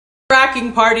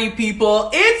cracking, party people?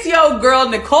 It's your girl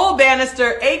Nicole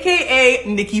Banister, aka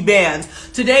Nikki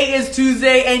Banz. Today is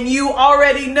Tuesday and you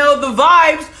already know the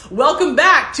vibes. Welcome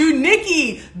back to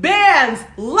Nikki Banz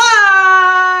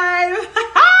Live.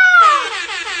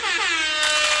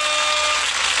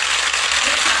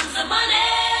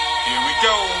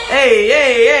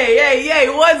 Hey,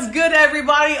 what's good,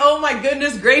 everybody? Oh my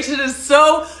goodness gracious, it is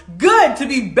so good to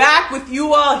be back with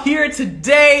you all here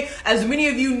today. As many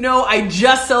of you know, I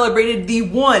just celebrated the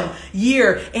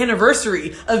 1-year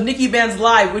anniversary of Nikki Banz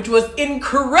Live, which was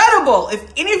incredible.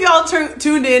 If any of y'all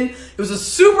tuned in, it was a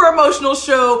super emotional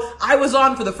show. I was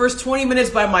on for the first 20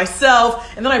 minutes by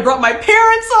myself, and then I brought my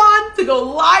parents on to go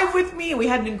live with me, and we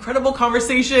had an incredible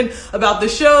conversation about the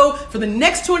show for the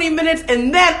next 20 minutes,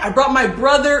 and then I brought my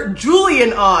brother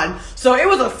Julian on. So it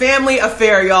was a family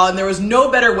affair, y'all, and there was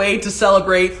no better way to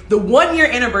celebrate the 1-year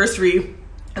anniversary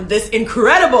of this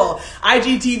incredible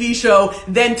IGTV show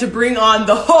than to bring on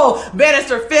the whole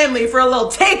Bannister family for a little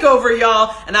takeover,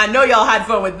 y'all. And I know y'all had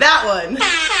fun with that one.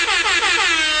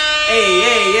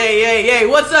 Hey,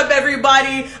 what's up,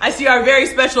 everybody? I see our very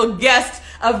special guest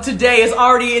of today is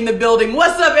already in the building.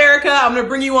 What's up, Erica? I'm gonna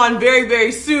bring you on very,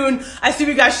 very soon. I see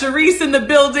we got Sharice in the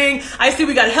building. I see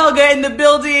we got Helga in the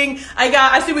building.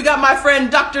 I see we got my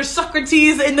friend Dr.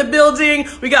 Socrates in the building.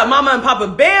 We got Mama and Papa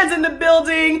Bands in the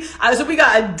building. So we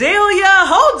got Adelia.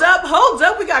 Hold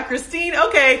up. We got Christine.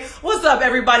 Okay, what's up,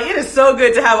 everybody? It is so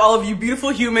good to have all of you beautiful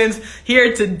humans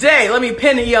here today. Let me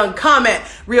pin a young comment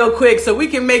real quick so we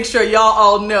can make sure y'all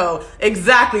all know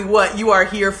exactly what you are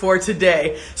here for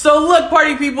today. So look,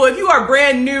 party people, if you are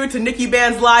brand new to Nikki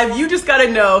Banz Live, you just gotta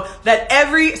know that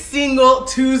every single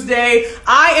Tuesday,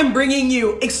 I am bringing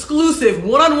you exclusive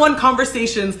one-on-one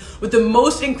conversations with the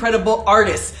most incredible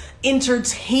artists,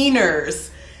 entertainers,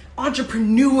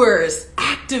 entrepreneurs,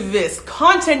 activists,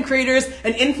 content creators,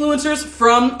 and influencers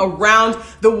from around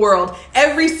the world.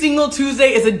 Every single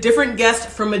Tuesday is a different guest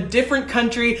from a different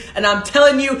country, and I'm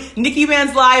telling you, Nikki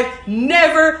Banz Live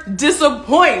never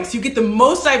disappoints. You get the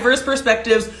most diverse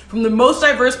perspectives from the most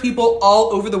diverse people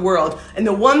all over the world. And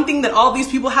the one thing that all these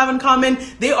people have in common,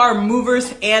 they are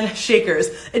movers and shakers.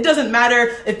 It doesn't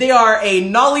matter if they are a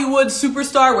Nollywood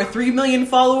superstar with 3 million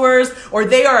followers, or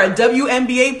they are a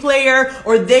WNBA player,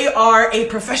 or they are a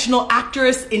professional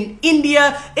actress in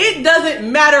India. It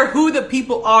doesn't matter who the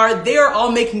people are. They are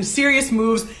all making serious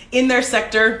moves in their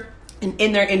sector and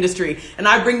in their industry. And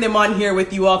I bring them on here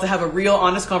with you all to have a real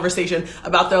honest conversation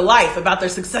about their life, about their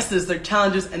successes, their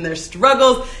challenges, and their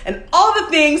struggles, and all the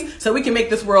things so we can make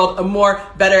this world a more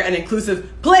better and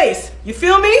inclusive place. You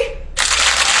feel me?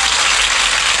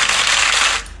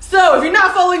 So if you're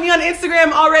not following me on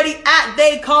Instagram already at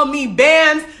They Call Me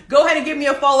Bands, go ahead and give me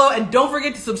a follow, and don't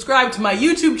forget to subscribe to my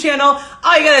YouTube channel.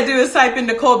 All you gotta do is type in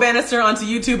Nicole Banister onto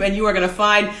YouTube and you are gonna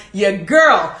find your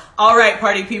girl. All right,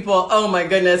 party people. Oh my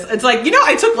goodness. It's like, you know,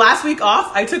 I took last week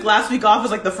off. As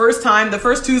like the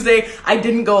first Tuesday I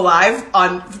didn't go live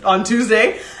on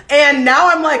Tuesday. And now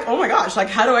I'm like, oh my gosh, like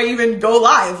how do I even go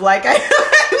live? Like I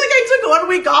took 1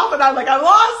 week off and I'm like, I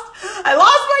lost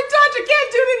my touch. I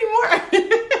can't do it anymore.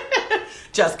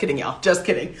 Just kidding, y'all. Just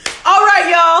kidding. All right,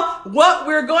 y'all. What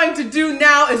we're going to do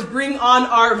now is bring on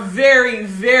our very,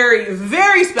 very,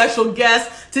 very special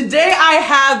guest. Today, I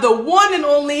have the one and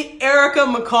only Erica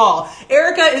McCall.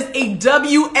 Erica is a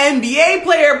WNBA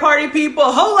player, party people.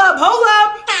 Hold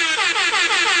up.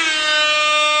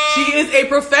 She is a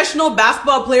professional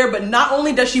basketball player, but not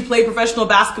only does she play professional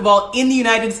basketball in the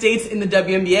United States in the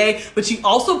WNBA, but she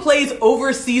also plays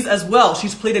overseas as well.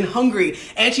 She's played in Hungary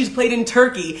and she's played in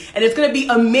Turkey. And it's going to be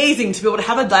amazing to be able to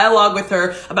have a dialogue with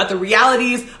her about the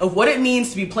realities of what it means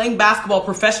to be playing basketball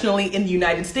professionally in the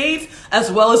United States as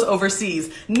well as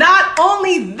overseas. Not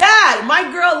only that, my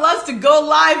girl loves to go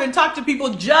live and talk to people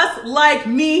just like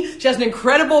me. She has an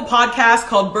incredible podcast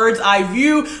called Bird's Eye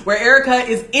View, where Erica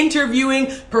is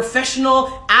interviewing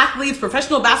professional athletes,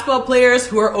 professional basketball players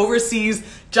who are overseas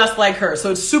just like her.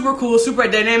 So it's super cool, super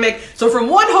dynamic. So from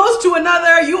one host to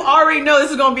another, you already know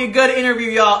this is gonna be a good interview,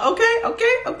 y'all. Okay.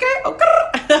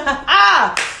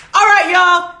 All right,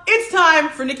 y'all, it's time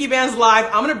for Nikki Banz Live.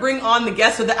 I'm gonna bring on the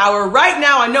guest of the hour right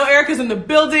now. I know Erica's in the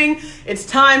building. It's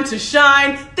time to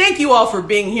shine. Thank you all for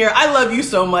being here. I love you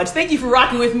so much. Thank you for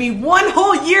rocking with me 1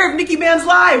 whole year of Nikki Banz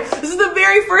Live. This is the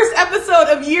very first episode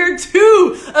of year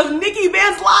 2 of Nikki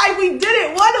Banz Live. We did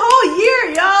it 1 whole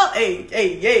year, y'all.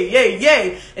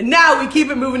 Yay. And now we keep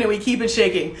it moving and we keep it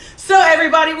shaking. So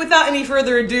everybody, without any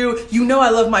further ado, you know I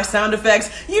love my sound effects.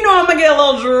 You know I'm gonna get a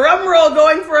little drum roll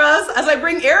going for us as I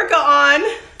bring Erica on.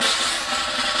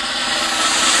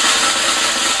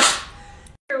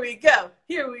 Here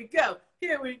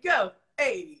we go.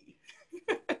 Hey.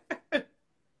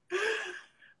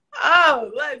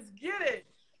 go. Let's get it.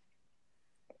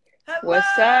 Hello.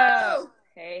 What's up?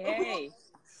 Hey.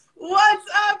 What's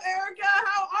up, Erica?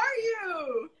 How are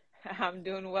you? I'm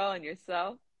doing well, and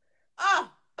yourself?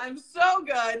 I'm so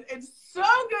good. It's so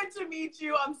good to meet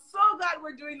you. I'm so glad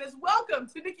we're doing this. Welcome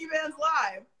to NIKKI BANZ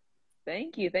Live.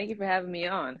 Thank you. Thank you for having me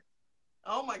on.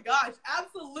 Oh my gosh,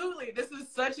 absolutely. This is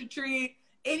such a treat.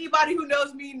 Anybody who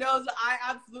knows me knows that I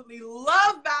absolutely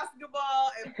love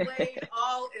basketball and played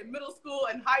all in middle school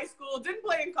and high school. Didn't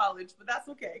play in college, but that's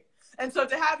okay. And so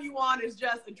to have you on is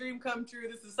just a dream come true.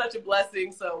 This is such a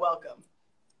blessing, so welcome.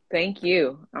 Thank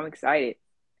you. I'm excited.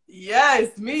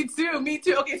 Yes, me too.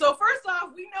 Okay, so first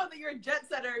off, we know that you're a jet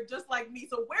setter just like me.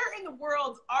 So where in the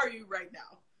world are you right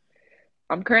now?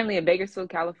 I'm currently in Bakersfield,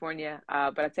 California,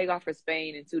 but I take off for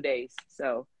Spain in 2 days,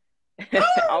 so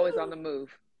always on the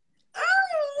move. Oh,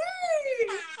 yay!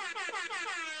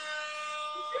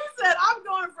 She said, I'm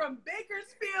going from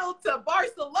Bakersfield to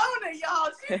Barcelona, y'all.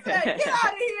 She said, get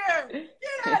out of here.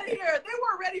 Get out of here. They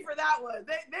weren't ready for that one.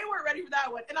 They weren't ready for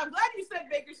that one. And I'm glad you said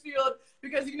Bakersfield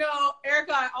because, you know,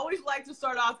 Erica, I always like to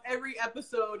start off every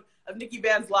episode of NIKKI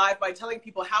BANZ Live by telling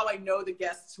people how I know the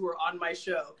guests who are on my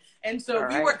show. And so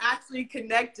we were actually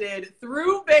connected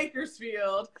through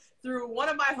Bakersfield, through one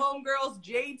of my homegirls,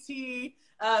 JT,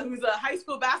 who's a high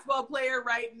school basketball player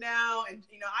right now. And,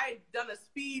 you know, I had done a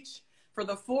speech for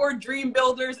the 4 Dream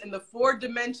Builders in the 4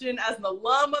 Dimension as an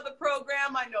alum of the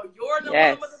program. I know you're an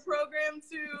alum of the program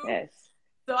too. Yes.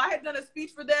 So I had done a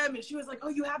speech for them and she was like, oh,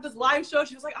 you have this live show?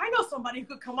 She was like, I know somebody who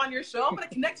could come on your show. I'm going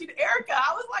to connect you to Erica.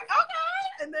 I was like,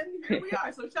 okay. And then here we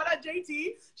are. So shout out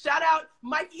JT. Shout out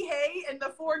Mikey Hay in the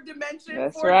 4 Dimension.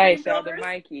 That's 4 right. Dream Shout out Builders. to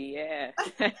Mikey. Yeah.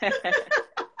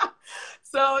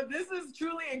 So this is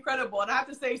truly incredible. And I have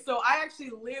to say, so I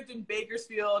actually lived in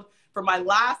Bakersfield for my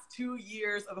last 2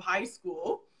 years of high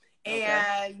school.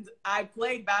 And I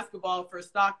played basketball for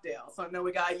Stockdale. So I know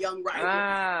we got a young rivalry.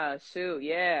 Ah, shoot.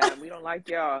 Yeah. We don't like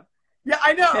y'all. Yeah,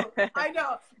 I know.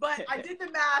 But I did the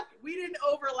math. We didn't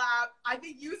overlap. I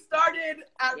think you started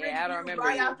at Ridgeview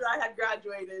right after I had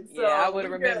graduated. So yeah, I would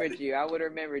have remembered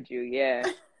you. Yeah.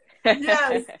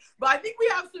 Yes. But I think we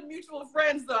have some mutual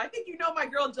friends, though. I think you know my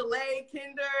girl, Jalay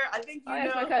Kinder. I think you know.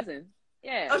 That's my cousin.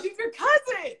 Yeah. Oh, she's your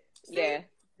cousin. See? Yeah.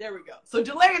 There we go. So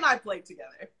Jalay and I played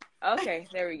together. Okay,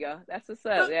 there we go. That's what's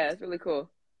up. Yeah, that's really cool.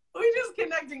 We're just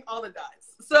connecting all the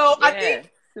dots. So yeah, I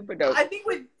think super dope. I think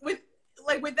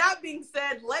with that being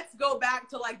said, let's go back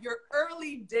to like your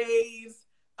early days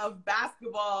of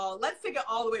basketball. Let's take it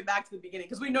all the way back to the beginning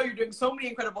because we know you're doing so many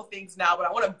incredible things now, but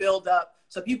I want to build up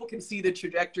so people can see the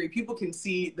trajectory, people can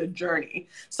see the journey.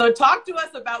 So talk to us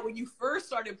about when you first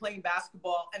started playing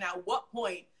basketball and at what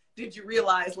point did you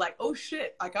realize like, oh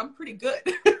shit, like I'm pretty good.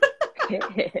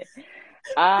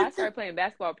 I started playing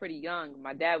basketball pretty young.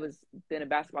 My dad been a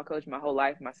basketball coach my whole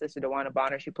life. My sister, Dewana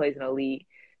Bonner, she plays in a league.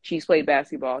 She's played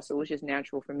basketball, so it was just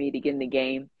natural for me to get in the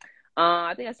game.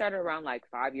 I think I started around like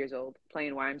 5 years old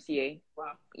playing YMCA.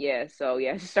 Wow. Yeah, so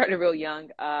yeah, I started real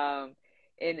young. And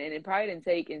it probably didn't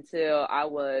take until I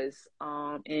was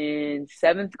in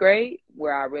 7th grade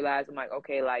where I realized I'm like,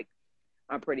 okay, like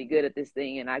I'm pretty good at this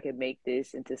thing and I can make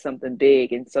this into something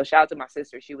big. And so shout out to my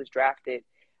sister. She was drafted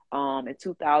in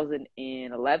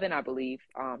 2011, I believe.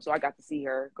 So I got to see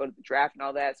her go to the draft and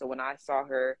all that. So when I saw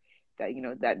her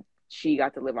that she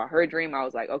got to live out her dream, I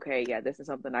was like, okay, yeah, this is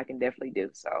something I can definitely do.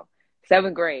 So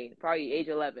 7th grade, probably age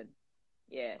 11.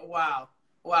 Yeah. Wow.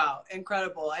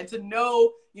 Incredible. And to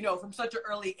know, from such an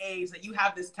early age that you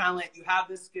have this talent, you have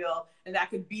this skill, and that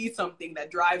could be something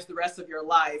that drives the rest of your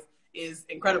life is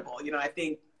incredible. I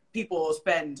think people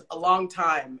spend a long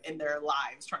time in their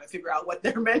lives trying to figure out what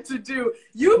they're meant to do.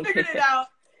 You figured it out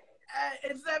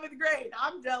in 7th grade.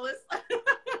 I'm jealous.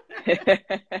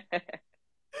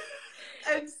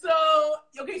 And so,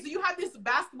 okay, so you have this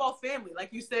basketball family.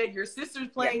 Like you said, your sister's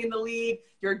playing in the league.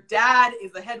 Your dad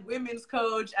is the head women's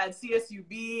coach at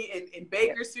CSUB in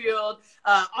Bakersfield.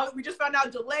 We just found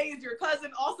out Jalay, your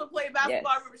cousin, also played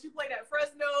basketball. I remember she played at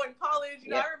Fresno in college.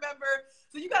 I remember.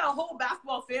 So you got a whole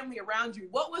basketball family around you.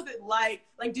 What was it like?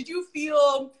 Like, did you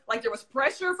feel like there was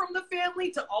pressure from the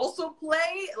family to also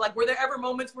play? Like, were there ever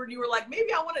moments where you were like,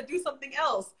 maybe I want to do something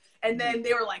else? And then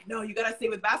they were like, no, you got to stay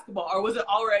with basketball. Or was it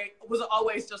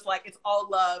always just like, it's all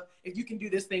love. If you can do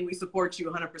this thing, we support you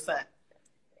 100%.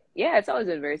 Yeah, it's always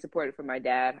been very supportive from my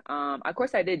dad. Of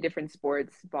course, I did different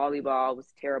sports. Volleyball, was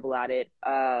terrible at it.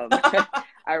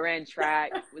 I ran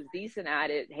track, was decent at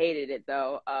it, hated it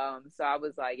though. So I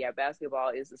was like, yeah, basketball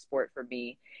is the sport for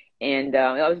me. And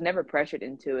I was never pressured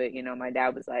into it. My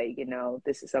dad was like,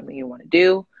 this is something you want to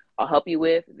do. I'll help you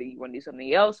with. If you want to do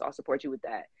something else, I'll support you with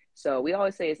that. So we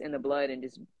always say it's in the blood and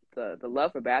just the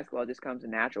love for basketball just comes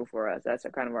natural for us. That's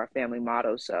kind of our family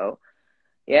motto. So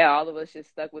yeah, all of us just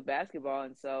stuck with basketball.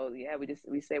 And so, yeah,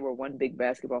 we say we're one big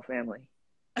basketball family.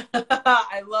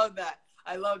 I love that.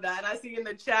 I love that. And I see in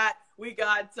the chat, we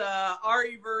got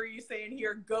Ari Vuri saying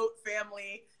here, GOAT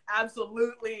family.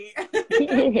 Absolutely.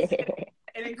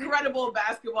 An incredible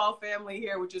basketball family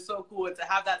here, which is so cool. And to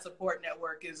have that support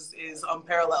network is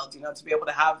unparalleled, you know, to be able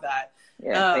to have that.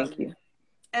 Yeah, thank you.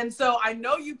 And so I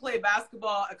know you play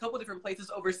basketball a couple different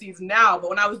places overseas now, but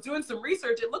when I was doing some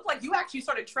research, it looked like you actually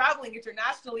started traveling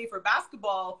internationally for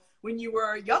basketball when you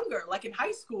were younger, like in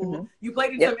high school. Mm-hmm. You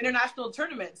played in some international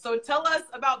tournaments. So tell us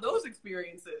about those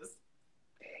experiences.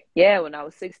 Yeah, when I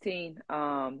was 16,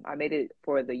 I made it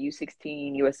for the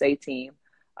U16 USA team.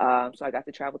 So I got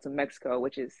to travel to Mexico,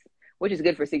 which is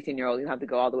good for 16-year-olds. You don't have to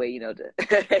go all the way, you know,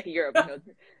 to Europe, you know,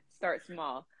 start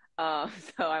small.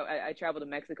 So I traveled to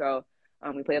Mexico.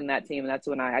 We played on that team, and that's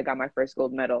when I got my first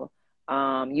gold medal.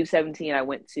 U17, I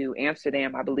went to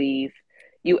Amsterdam, I believe.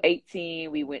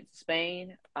 U18, we went to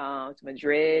Spain, to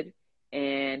Madrid.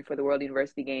 And for the World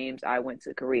University Games, I went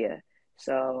to Korea.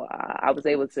 So I was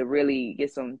able to really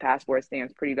get some passport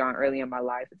stamps pretty darn early in my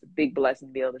life. It's a big blessing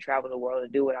to be able to travel the world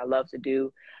and do what I love to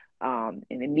do, and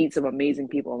meet some amazing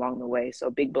people along the way.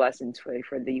 So big blessings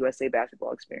for the USA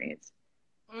basketball experience.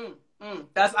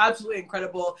 That's absolutely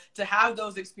incredible. To have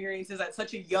those experiences at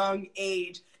such a young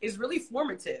age is really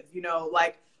formative, you know,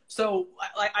 like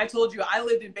I told you, I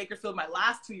lived in Bakersfield my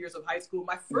last 2 years of high school.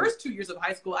 My first 2 years of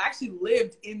high school, I actually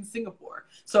lived in Singapore.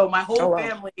 So my whole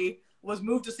family was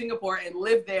moved to Singapore and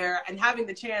lived there, and having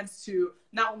the chance to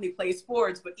not only play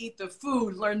sports, but eat the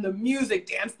food, learn the music,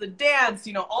 dance the dance,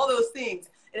 you know, all those things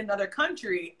in another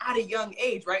country at a young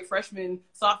age, right? Freshman,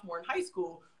 sophomore in high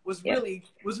school was really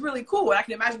cool. And I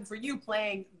can imagine for you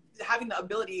having the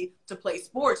ability to play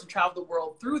sports and travel the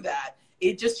world through that,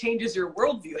 it just changes your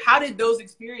worldview. How did those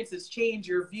experiences change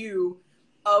your view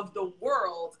of the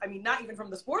world? I mean, not even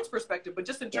from the sports perspective, but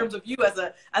just in terms of you as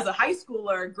a high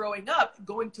schooler growing up,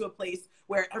 going to a place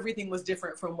where everything was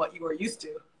different from what you were used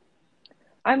to.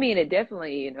 I mean, it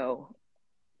definitely, you know,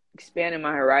 expanded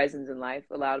my horizons in life,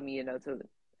 allowed me, you know, to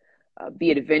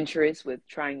be adventurous with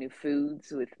trying new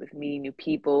foods, with meeting new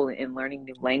people and learning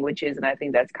new languages. And I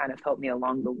think that's kind of helped me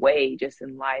along the way just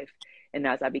in life. And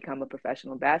as I become a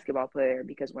professional basketball player,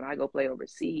 because when I go play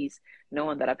overseas,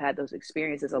 knowing that I've had those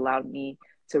experiences allowed me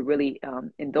to really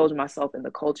indulge myself in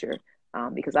the culture.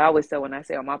 Because I always say, when I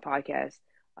say on my podcast,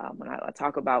 when I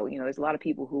talk about, you know, there's a lot of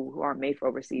people who aren't made for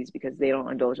overseas because they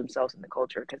don't indulge themselves in the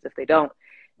culture. Because if they don't,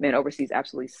 man, overseas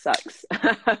absolutely sucks.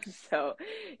 So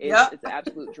it's an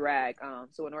absolute drag.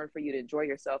 So in order for you to enjoy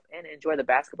yourself and enjoy the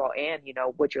basketball and, you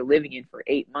know, what you're living in for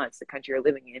 8 months, the country you're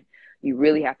living in, you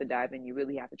really have to dive in. You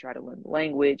really have to try to learn the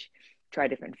language, try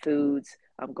different foods,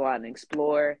 go out and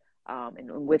explore.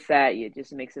 And with that, it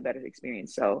just makes a better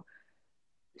experience. So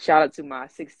shout out to my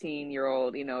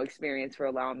 16-year-old, you know, experience for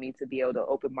allowing me to be able to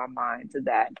open my mind to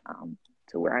that,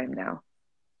 to where I am now.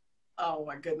 Oh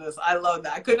my goodness. I love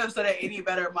that. I couldn't have said it any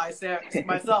better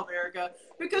myself, Erica,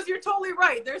 because you're totally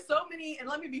right. There's so many, and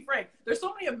let me be frank, there's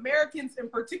so many Americans in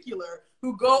particular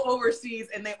who go overseas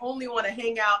and they only want to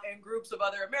hang out in groups of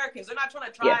other Americans. They're not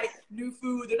trying to try new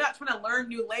food. They're not trying to learn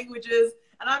new languages.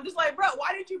 And I'm just like, bro,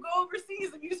 why did you go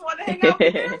overseas if you just want to hang out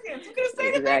with Americans? You could have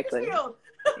stayed in Bakersfield.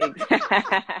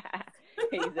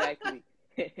 Exactly.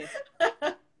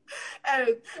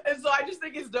 And so I just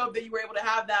think it's dope that you were able to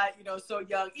have that, you know, so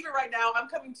young. Even right now, I'm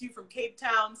coming to you from Cape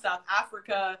Town, South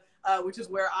Africa, which is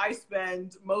where I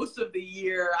spend most of the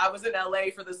year. I was in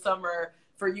LA for the summer,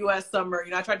 for US summer.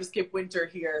 You know, I tried to skip winter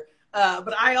here.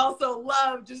 But I also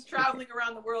love just traveling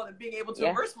around the world and being able to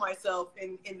immerse myself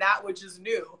in that which is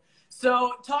new.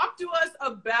 So talk to us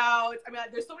about, I mean,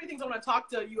 there's so many things I want to talk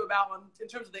to you about in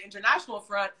terms of the international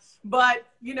front, but,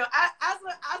 you know, as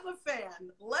a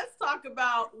fan, let's talk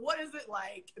about what is it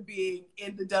like being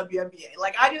in the WNBA?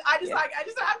 Like, I just have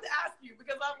to ask you,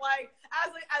 because I'm like,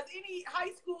 as any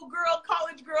high school girl,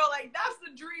 college girl, like, that's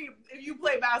the dream if you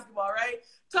play basketball, right?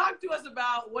 Talk to us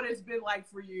about what it's been like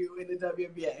for you in the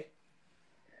WNBA.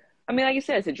 I mean, like you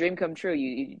said, it's a dream come true.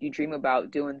 You dream about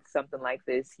doing something like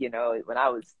this, you know, when I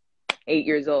was 8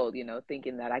 years old, you know,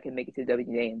 thinking that I can make it to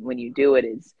WNBA, and when you do it,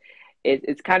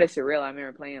 it's kind of surreal. I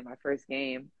remember playing my first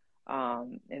game,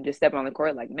 and just stepping on the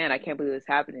court, like, man, I can't believe this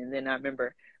happened. And then I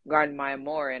remember guarding Maya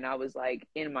Moore, and I was like,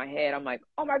 in my head, I'm like,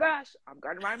 oh my gosh, I'm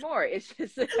guarding Maya Moore. It's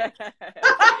just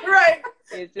right.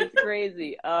 It's just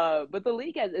crazy. But the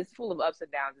league is full of ups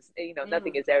and downs. You know,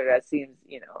 nothing is ever that seems,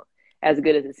 you know, as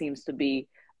good as it seems to be.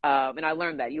 And I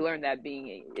learned that. You learn that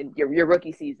being in your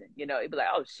rookie season. You know, it'd be like,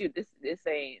 oh shoot, this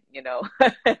ain't, you know,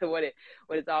 what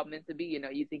it's all meant to be. You know,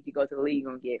 you think you go to the league,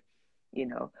 you're gonna get, you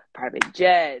know, private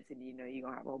jets, and you know, you're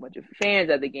gonna have a whole bunch of fans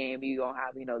at the game. You're gonna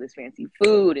have, you know, this fancy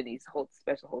food and these whole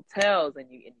special hotels,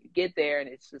 and you get there, and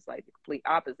it's just like the complete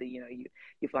opposite. You know,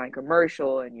 you flying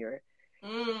commercial, and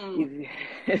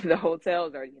the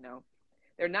hotels are, you know,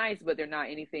 they're nice, but they're not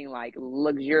anything like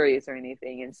luxurious or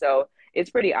anything. And so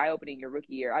it's pretty eye-opening your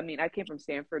rookie year. I mean, I came from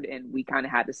Stanford, and we kind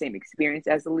of had the same experience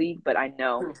as the league, but I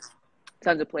know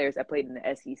tons of players that played in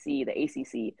the SEC, the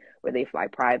ACC, where they fly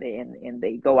private and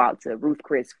they go out to Ruth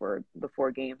Chris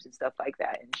before games and stuff like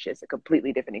that. And it's just a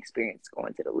completely different experience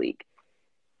going to the league.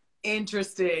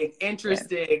 Interesting.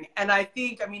 Yeah. And I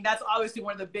think, I mean, that's obviously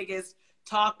one of the biggest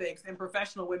topics in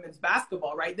professional women's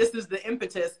basketball, right? This is the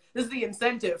impetus, this is the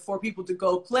incentive for people to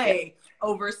go play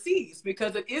overseas,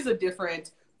 because it is a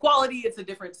different quality, it's a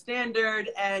different standard,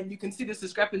 and you can see this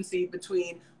discrepancy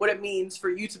between what it means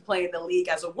for you to play in the league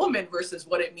as a woman versus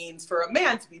what it means for a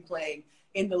man to be playing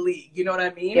in the league. You know what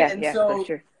I mean? For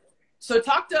sure. So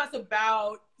talk to us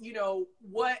about, you know,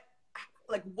 when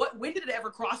did it ever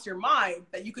cross your mind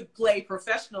that you could play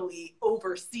professionally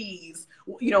overseas,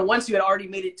 you know, once you had already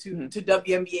made it to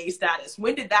WNBA status?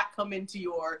 When did that come into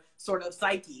your sort of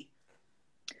psyche?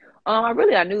 I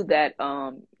knew that,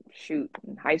 in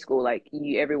high school, like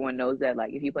everyone knows that,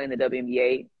 like, if you play in the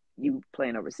WNBA, you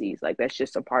playing overseas. Like, that's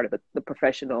just a part of the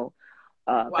professional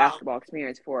basketball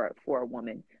experience for a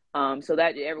woman. So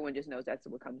that everyone just knows that's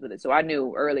what comes with it. So I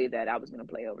knew early that I was going to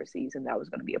play overseas, and that was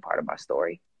going to be a part of my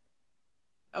story.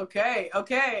 Okay.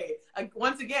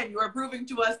 Once again, you are proving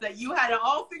to us that you had it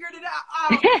all figured it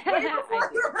out way before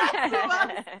the rest of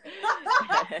us.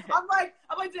 I'm like,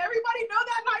 did everybody know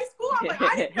that in high school? I'm like,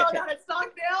 I didn't know that at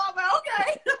Stockdale. I'm like,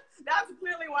 okay. That's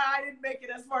clearly why I didn't make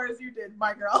it as far as you did,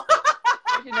 my girl.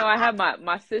 You know, I have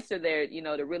my sister there, you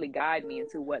know, to really guide me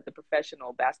into what the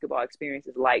professional basketball experience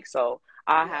is like. So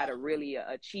I had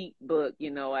a cheat book,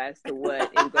 you know, as to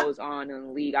what it goes on in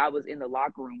the league. I was in the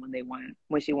locker room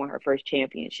when she won her first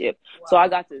championship. Wow. So I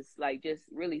got to like just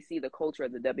really see the culture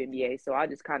of the WNBA. So I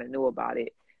just kind of knew about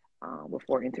it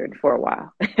before entering for a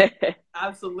while.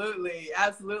 Absolutely.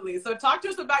 So talk to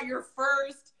us about your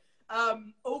first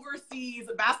overseas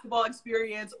basketball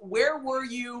experience. Where were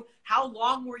you? How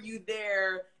long were you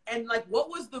there? And like, what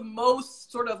was the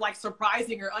most sort of like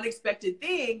surprising or unexpected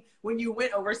thing when you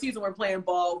went overseas and were playing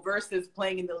ball versus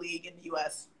playing in the league in the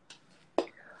U.S.?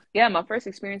 Yeah, my first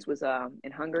experience was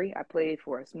in Hungary. I played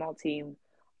for a small team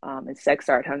in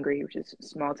stateside, Hungary, which is a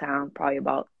small town, probably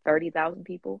about 30,000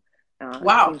 people.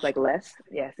 Wow. Seems like less.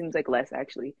 Yeah, it seems like less,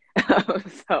 actually.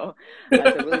 So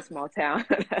it's a really small town.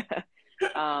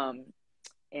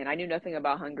 And I knew nothing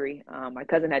about Hungary. My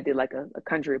cousin had did like a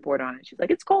country report on it. She's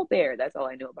like, it's cold there. That's all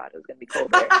I knew about it. It was going to be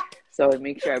cold there. So I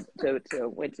make sure I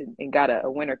went and got a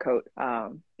winter coat.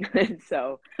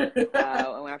 So when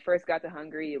I first got to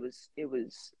Hungary, it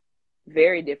was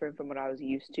very different from what I was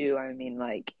used to. I mean,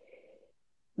 like,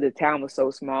 the town was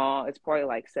so small. It's probably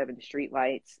like 7 street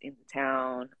lights in the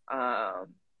town.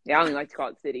 Yeah, I only like to call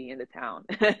it city in the town.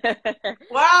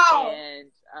 Wow. And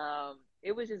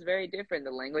it was just very different.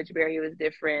 The language barrier was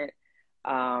different.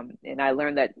 And I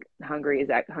learned that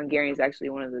Hungarian is actually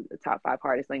one of the top 5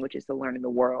 hardest languages to learn in the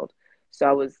world. So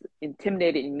I was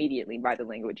intimidated immediately by the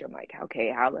language. I'm like,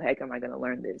 okay, how the heck am I going to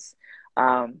learn this?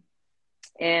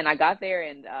 And I got there,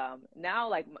 and now,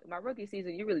 like, my rookie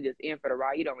season, you're really just in for the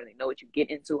ride. You don't really know what you get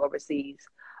into overseas.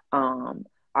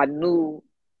 I knew,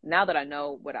 now that I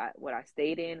know what I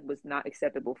stayed in was not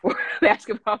acceptable for a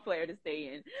basketball player to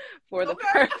stay in for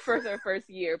their first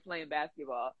year playing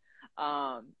basketball,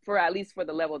 for at least for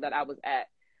the level that I was at.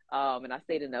 And I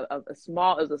stayed in a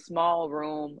small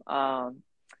room.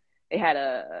 It had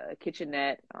a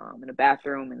kitchenette, and a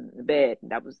bathroom and a bed.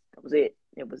 And that was it.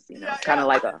 It was, you know, kind of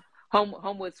like a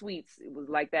Homewood Suites. It was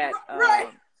like that,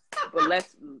 but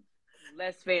less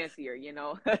fancier, you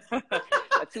know.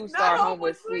 A 2-star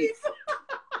Homewood Suites.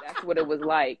 That's what it was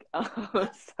like.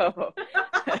 So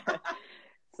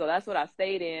that's what I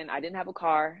stayed in. I didn't have a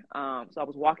car, so I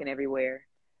was walking everywhere.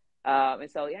 And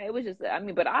so, yeah, it was just, I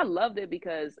mean, but I loved it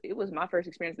because it was my first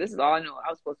experience. This is all I know I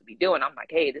was supposed to be doing. I'm like,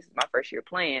 hey, this is my first year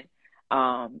playing.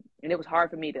 And it was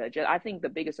hard for me to adjust. I think the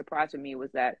biggest surprise for me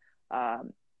was that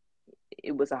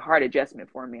it was a hard adjustment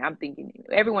for me. I'm thinking,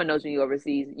 everyone knows when you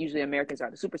overseas, usually Americans are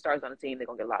the superstars on the team. They're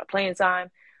going to get a lot of playing time.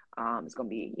 It's going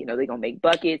to be, you know, they're going to make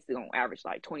buckets. They're going to average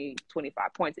like 20,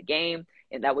 25 points a game.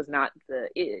 And that was not the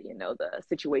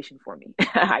situation for me.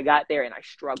 I got there and I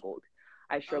struggled.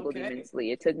 Okay.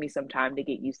 Immensely. It took me some time to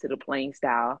get used to the playing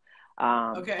style.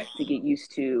 Okay. to get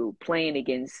used to playing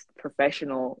against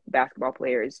professional basketball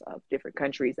players of different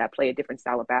countries that play a different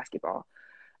style of basketball.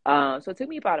 So it took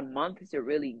me about a month to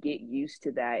really get used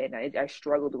to that, and I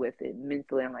struggled with it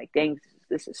mentally. I'm like, dang,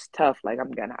 this is tough. Like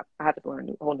I have to learn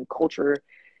a whole new culture,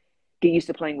 get used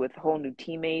to playing with whole new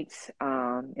teammates,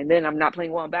 and then I'm not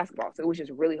playing well in basketball, so it was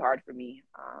just really hard for me.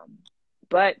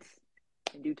 But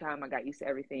in due time, I got used to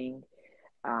everything,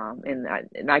 and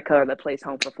I covered that place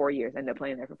home for 4 years. Ended up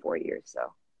playing there for 4 years.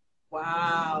 So.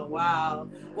 Wow, wow.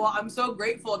 Well, I'm so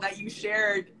grateful that you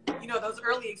shared, those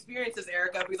early experiences,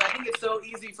 Erica, because I think it's so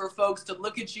easy for folks to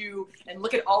look at you and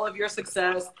look at all of your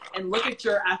success and look at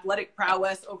your athletic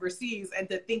prowess overseas and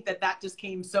to think that that just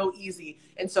came so easy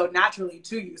and so naturally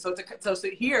to you. So to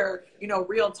hear,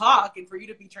 real talk, and for you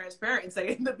to be transparent and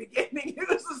say in the beginning it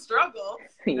was a struggle,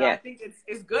 I think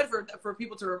it's good for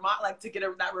people to to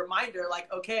get that reminder, like,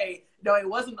 okay, no, it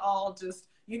wasn't all just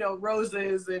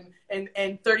roses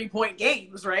and 30-point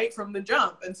games, right, from the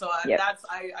jump. And so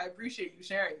I appreciate you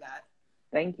sharing that.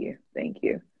 Thank you.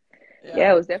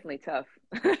 Yeah, it was definitely tough.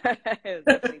 It was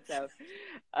definitely tough.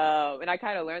 And I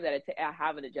kind of learned that I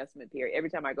have an adjustment period. Every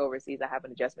time I go overseas, I have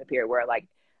an adjustment period where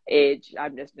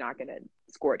I'm just not going to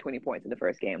score 20 points in the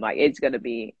first game. Like, it's going to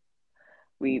be,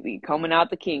 we coming out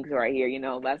the kinks right here.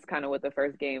 That's kind of what the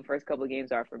first couple of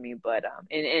games are for me. But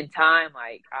in time,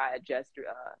 like, I adjust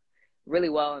really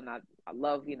well, and I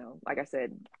love, like I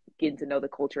said, getting to know the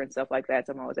culture and stuff like that.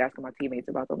 So I'm always asking my teammates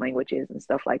about the languages and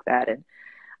stuff like that. And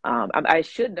I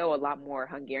should know a lot more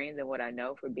Hungarian than what I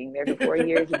know for being there for 4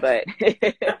 years, but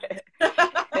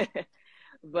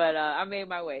but I made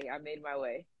my way.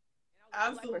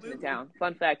 Absolutely. Black person in town.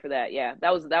 Fun fact for that. Yeah,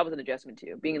 that was an adjustment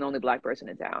too, being the only Black person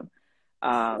in town.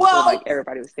 Well, like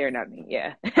everybody was staring at me.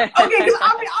 Yeah. Okay, because I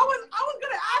was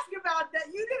gonna ask you about that.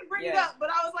 You didn't bring it up, but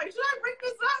I was like, should I bring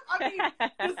this up? I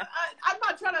mean, I'm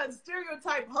not trying to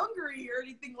stereotype Hungary or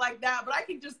anything like that, but I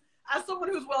can just, as someone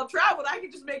who's well traveled, I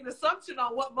can just make an assumption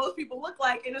on what most people look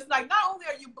like, and it's like, not only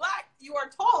are you Black, you are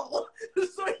tall.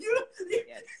 So like,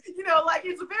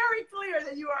 it's very clear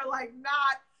that you are like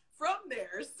not from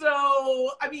there.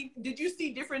 So, I mean, did you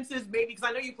see differences maybe, because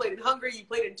I know you played in Hungary, you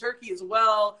played in Turkey as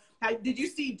well. Did you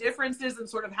see differences in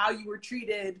sort of how you were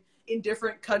treated in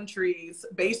different countries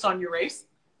based on your race?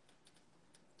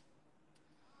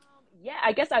 Yeah,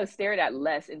 I guess I was stared at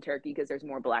less in Turkey because there's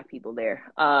more Black people there.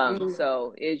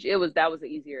 So that was an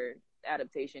easier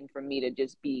adaptation for me to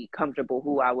just be comfortable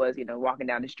who I was, walking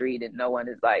down the street, and no one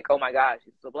is like, oh my gosh,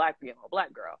 it's a Black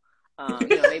girl.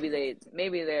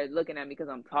 Maybe they're looking at me because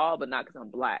I'm tall, but not because I'm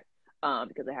Black,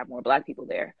 because they have more Black people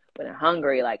there. But in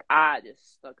Hungary, like, I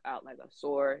just stuck out like a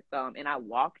sore thumb, and I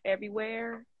walked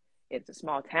everywhere. It's a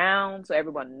small town, so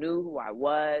everyone knew who I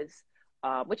was,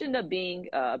 which ended up being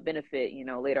a benefit,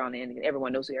 later on. And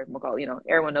everyone knows who McCall,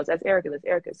 everyone knows that's Erica.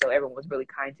 So everyone was really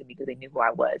kind to me because they knew who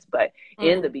I was. But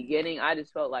in the beginning, I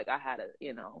just felt like I had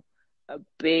a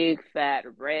big fat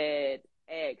red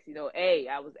X, I was A,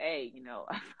 I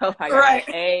felt like right.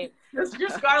 A. Your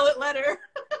scarlet letter.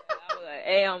 I was like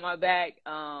A on my back,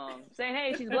 saying,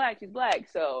 hey, she's black.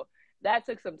 So that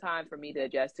took some time for me to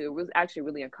adjust to. It was actually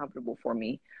really uncomfortable for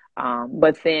me.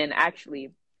 But then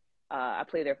actually, I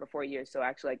played there for 4 years. So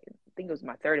actually, I think it was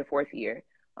my third or fourth year.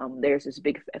 There's this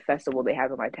big festival they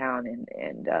have in my town,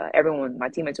 and everyone, my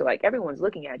teammates were like, everyone's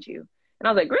looking at you. And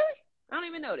I was like, really? I don't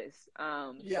even notice.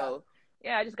 So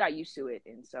yeah, I just got used to it.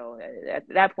 And so at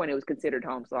that point, it was considered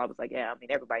home. So I was like, yeah, I mean,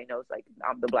 everybody knows, like,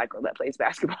 I'm the Black girl that plays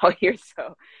basketball here.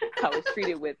 So I was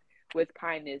treated with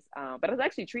kindness. But I was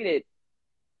actually treated,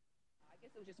 I guess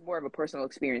it was just more of a personal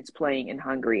experience playing in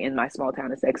Hungary, in my small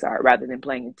town of Sexar, rather than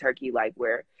playing in Turkey, like,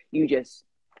 where you just,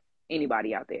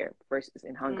 anybody out there. Versus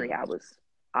in Hungary, I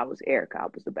was Erica. I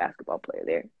was the basketball player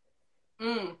there.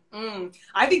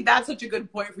 I think that's such a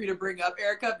good point for you to bring up,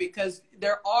 Erica, because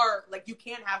there are, like, you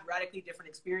can have radically different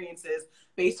experiences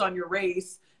based on your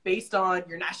race, based on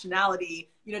your nationality,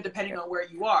 depending on where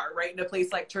you are, right? In a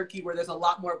place like Turkey, where there's a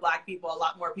lot more Black people, a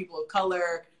lot more people of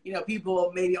color,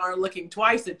 people maybe aren't looking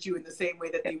twice at you in the same way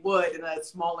that they would in a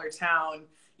smaller town,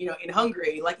 in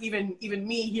Hungary. Like, even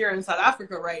me here in South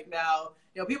Africa right now,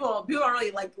 people don't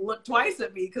really, like, look twice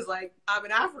at me because, like, I'm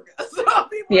in Africa. So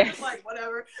people are just like,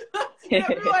 whatever.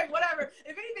 People are like, whatever.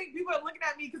 If anything, people are looking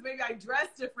at me because maybe I dress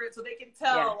different, so they can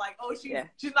tell, like, oh, she's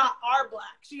not our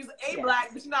Black. She's a Black,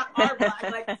 but she's not our Black.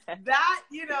 Like, that, that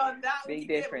big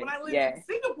difference. When I lived in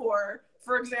Singapore,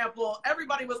 for example,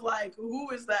 everybody was like, who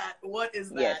is that? What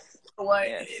is that? What,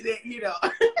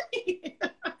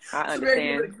 I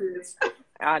understand.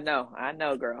 I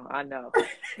know, girl. I know.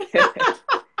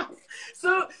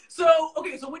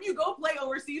 Okay, so when you go play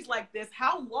overseas like this,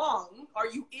 how long are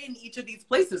you in each of these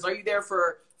places? Are you there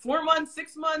for 4 months,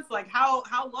 6 months? Like how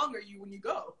long are you when you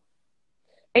go?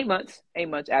 8 months, 8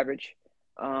 months average.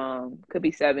 Could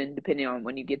be seven depending on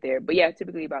when you get there. But yeah,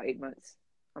 typically about 8 months.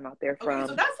 I'm out there Okay, so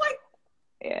from,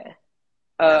 yeah.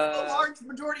 that's the Uh, large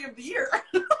majority of the year.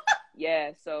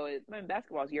 yeah. So I mean,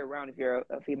 basketball is year round if you're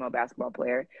a female basketball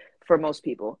player for most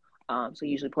people. So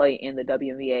you usually play in the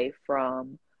WNBA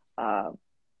from uh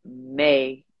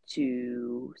May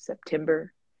to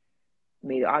September,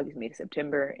 May to August, May to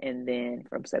September, and then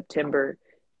from September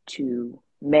to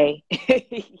May,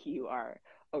 you are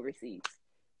overseas.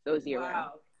 So it's year round.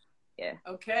 Wow. Yeah.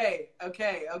 Okay.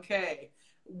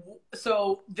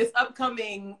 So this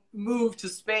upcoming move to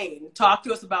Spain, talk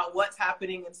to us about what's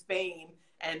happening in Spain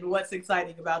and what's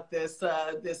exciting about this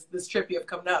trip you have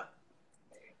coming up.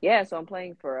 Yeah, so I'm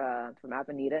playing for from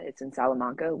Avenida. It's in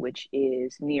Salamanca, which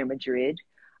is near Madrid.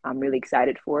 I'm really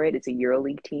excited for it. It's a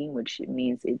EuroLeague team, which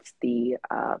means it's the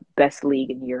best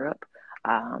league in Europe.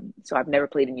 So I've never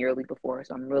played in EuroLeague before,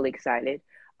 so I'm really excited.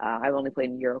 I've only played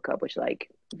in Euro Cup, which is like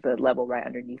the level right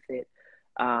underneath it.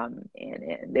 And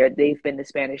they've been the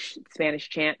Spanish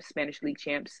league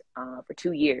champs for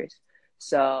 2 years.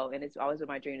 So, and it's always been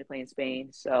my dream to play in Spain.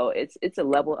 So it's a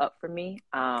level up for me.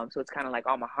 So it's kind of like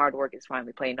all my hard work is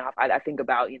finally paying off. I think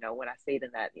about, when I stayed in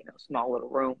that, small little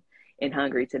room in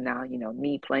Hungary to now,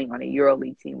 me playing on a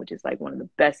EuroLeague team, which is like one of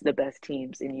the best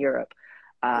teams in Europe.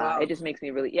 Wow. It just makes me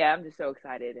really, yeah, I'm just so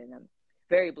excited, and I'm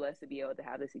very blessed to be able to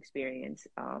have this experience.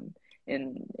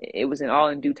 And it was all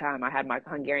in due time. I had my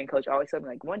Hungarian coach always tell me,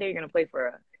 like, one day you're not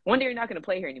going to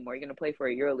play here anymore. You're going to play for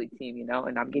a EuroLeague team,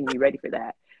 and I'm getting you ready for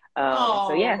that.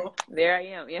 So yeah, Oh. there I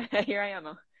am. Yeah, here I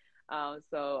am.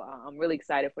 So I'm really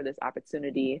excited for this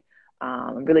opportunity.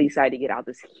 I'm really excited to get out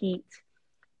this heat,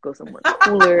 go somewhere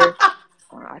cooler.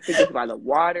 I think it's by the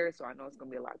water, so I know it's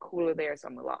gonna be a lot cooler there. So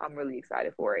I'm really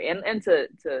excited for it, and to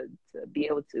be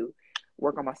able to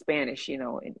work on my Spanish.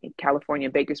 In California,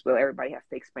 Bakersfield, everybody has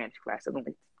to take Spanish class.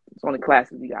 It's only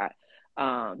classes we got.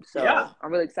 So Yeah.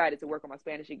 I'm really excited to work on my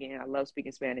Spanish again. I love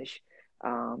speaking Spanish.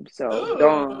 Ooh.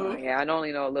 Yeah, I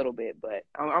only know a little bit, but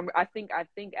I think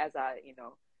as I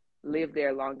live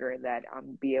there longer, that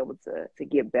I'm be able to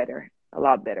get better, a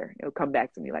lot better. It'll come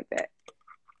back to me like that.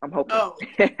 I'm hoping. Oh,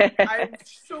 I'm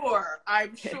sure.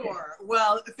 I'm sure.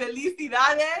 Well,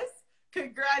 felicidades.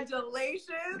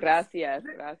 Congratulations. Gracias.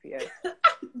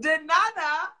 De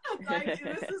nada. Like,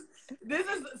 this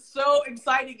is so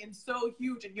exciting and so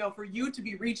huge. And for you to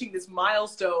be reaching this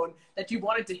milestone that you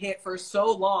wanted to hit for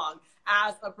so long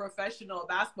as a professional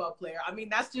basketball player, I mean,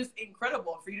 that's just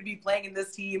incredible for you to be playing in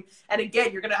this team. And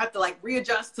again, you're gonna have to like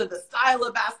readjust to the style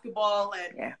of basketball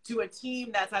and to a team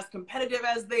that's as competitive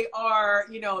as they are,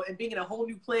 and being in a whole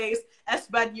new place,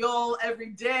 Espanol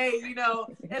every day, and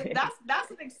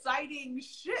that's an exciting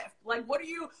shift. Like, what are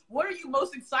you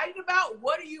most excited about?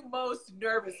 What are you most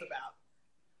nervous about?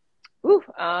 Ooh,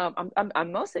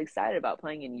 I'm most excited about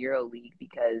playing in EuroLeague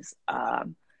because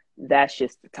that's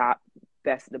just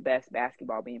the best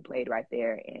basketball being played right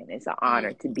there, and it's an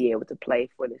honor to be able to play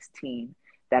for this team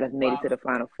that has made it to the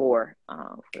Final Four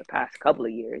for the past couple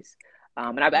of years.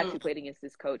 And I've actually played against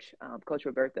this coach, Coach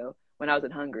Roberto, when I was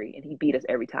in Hungary, and he beat us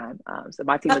every time. So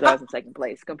my team was always in second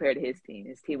place compared to his team.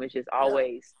 His team was just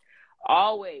always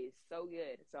so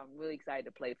good. So I'm really excited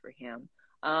to play for him.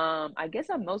 I guess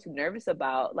I'm most nervous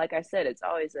about, like I said, it's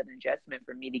always an adjustment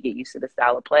for me to get used to the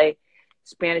style of play.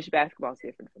 Spanish basketball is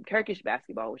different from Turkish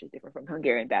basketball, which is different from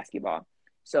Hungarian basketball.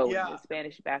 So the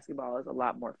Spanish basketball is a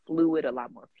lot more fluid, a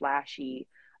lot more flashy,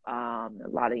 a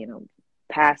lot of,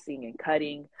 passing and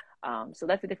cutting. So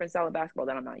that's a different style of basketball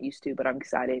that I'm not used to, but I'm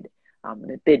excited. I'm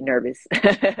a bit nervous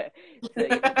to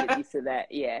get used to that.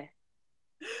 Yeah.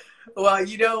 Well,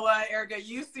 you know what, Erica,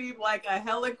 you seem like a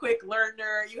hella quick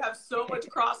learner. You have so much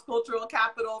cross-cultural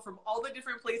capital from all the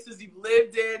different places you've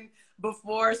lived in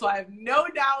before. So I have no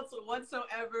doubts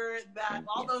whatsoever that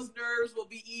all those nerves will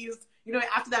be eased,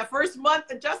 after that first month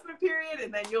adjustment period,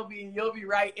 and then you'll be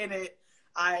right in it.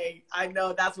 I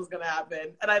know that's what's going to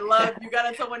happen. And I love you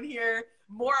got someone here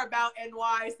more about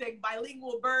NY saying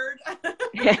bilingual bird.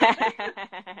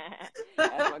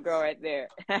 That's my girl right there.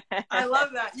 I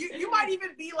love that. You might even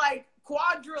be like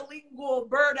quadrilingual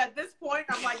bird at this point.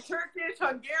 I'm like Turkish,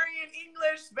 Hungarian,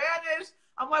 English, Spanish.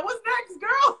 I'm like, what's next,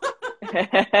 girl?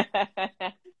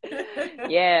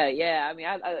 Yeah. I mean,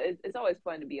 it's always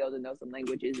fun to be able to know some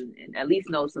languages and at least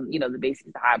know some, the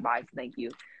basics, the high buys. Thank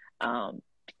you.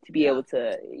 To be able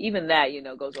to, even that,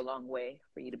 goes a long way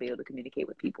for you to be able to communicate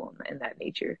with people in that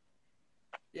nature.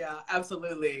 Yeah,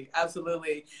 absolutely.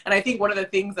 Absolutely. And I think one of the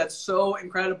things that's so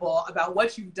incredible about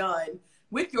what you've done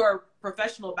with your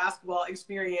professional basketball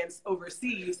experience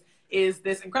overseas is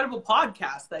this incredible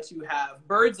podcast that you have,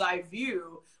 Bird's Eye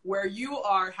View, where you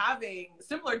are having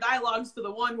similar dialogues to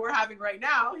the one we're having right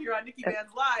now here on NIKKI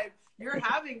BANZ Live. You're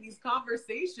having these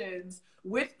conversations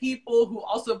with people who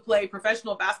also play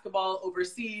professional basketball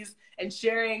overseas and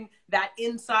sharing that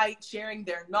insight, sharing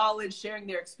their knowledge, sharing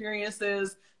their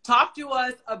experiences. Talk to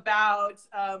us about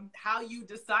how you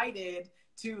decided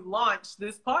to launch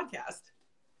this podcast.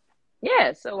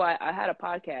 Yeah, so I had a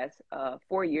podcast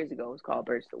 4 years ago. It was called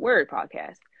Bird's the Word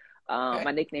podcast. Okay.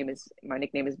 My nickname is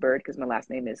Bird because my last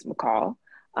name is McCall.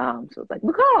 So it's like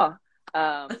McCall.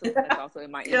 So that's also in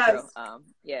my intro.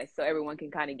 Yeah, so everyone can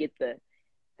kind of get the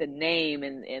name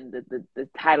and the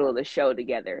title of the show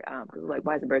together. Because like,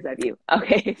 why is it Bird's Eye View?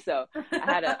 Okay, so I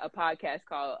had a podcast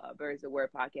called Bird's the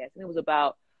Word podcast, and it was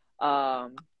about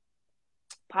pop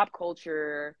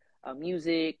culture,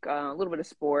 music, a little bit of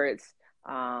sports.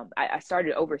 I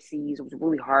started overseas. It was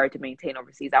really hard to maintain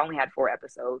overseas. I only had 4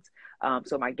 episodes.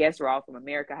 So my guests were all from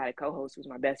America. I had a co-host who was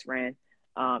my best friend,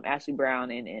 Ashley Brown,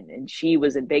 and she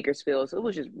was in Bakersfield. So it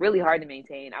was just really hard to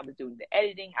maintain. I was doing the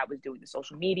editing. I was doing the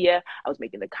social media. I was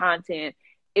making the content.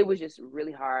 It was just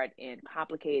really hard and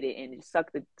complicated, and it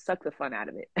sucked the fun out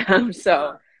of it.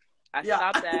 So I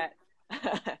stopped that.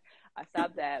 I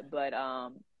stopped that. But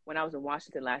when I was in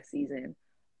Washington last season,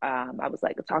 I was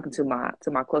like talking to my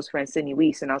close friend Sydney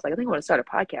Weiss, and I was like, I think I want to start a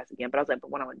podcast again. But I was like,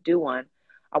 but when I want to do one,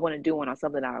 I want to do one on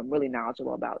something that I'm really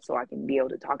knowledgeable about, so I can be able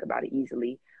to talk about it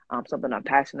easily. Something I'm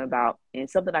passionate about, and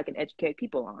something I can educate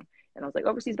people on. And I was like,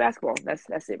 overseas basketball.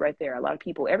 That's it right there. A lot of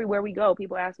people, everywhere we go,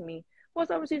 people ask me,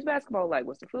 what's overseas basketball like?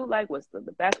 What's the food like? What's the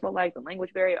basketball like? The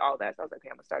language barrier, all that. So I was like, okay,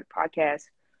 I'm gonna start a podcast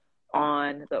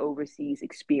on the overseas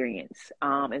experience.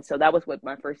 And so that was what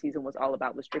my first season was all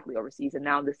about, was strictly overseas. And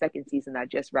now the second season I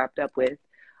just wrapped up with,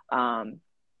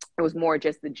 it was more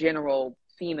just the general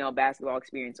female basketball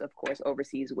experience. Of course,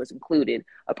 overseas was included,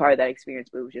 a part of that experience,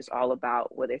 but it was just all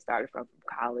about where they started from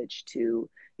college to,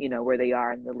 where they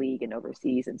are in the league and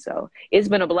overseas. And so it's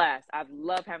been a blast. I've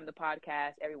loved having the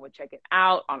podcast. Everyone check it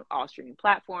out on all streaming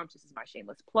platforms. This is my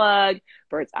shameless plug,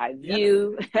 Bird's Eye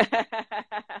View. Yes.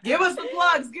 Give us the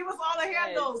plugs. Give us all the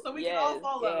handles so we can all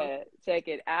follow. Yeah. Check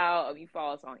it out. You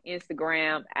follow us on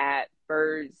Instagram at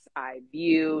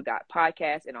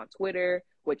birdseyeView.podcast and on Twitter,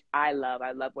 which I love.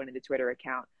 I love winning the Twitter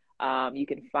account. You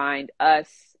can find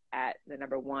us at the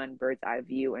 #1 Bird's Eye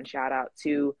View, and shout out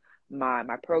to my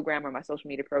programmer, my social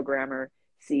media programmer.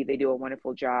 See, they do a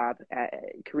wonderful job at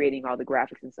creating all the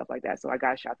graphics and stuff like that. So I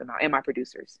gotta shout them out, and my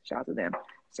producers, shout out to them.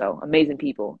 So amazing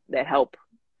people that help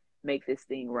make this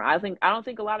thing run. I don't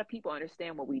think a lot of people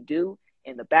understand what we do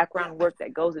and the background work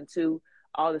that goes into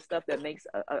all the stuff that makes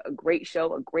a great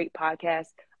show, a great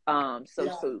podcast. So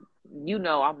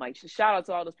I'm like, shout out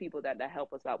to all those people that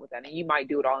help us out with that. And you might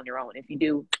do it all on your own. If you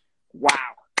do,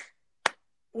 wow.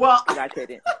 Well, I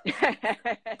couldn't.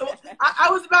 I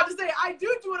was about to say, I do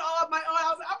it all on my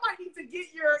own. I might need to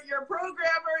get your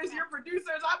programmers, your producers.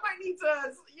 You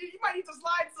might need to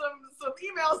slide some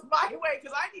emails my way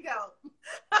because I need help.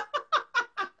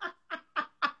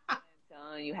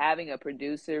 You, having a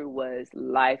producer was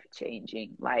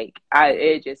life-changing. Like,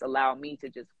 it just allowed me to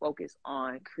just focus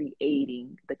on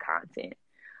creating the content.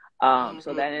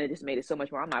 So then it just made it so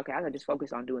much more. I'm like, okay, I can just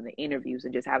focus on doing the interviews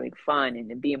and just having fun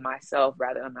and being myself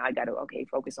rather than I got to,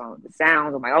 focus on the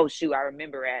sound. I'm like, oh shoot, I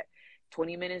remember at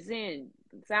 20 minutes in,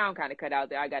 the sound kind of cut out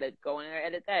there. I got to go in there and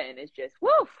edit that. And it's just,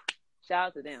 woof, shout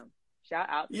out to them. Shout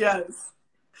out to them.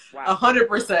 Wow.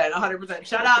 100%.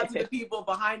 Shout out to the people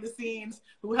behind the scenes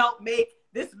who help make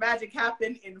this magic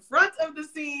happen in front of the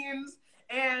scenes.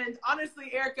 And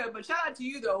honestly, Erica, but shout out to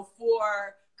you though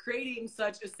for creating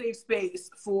such a safe space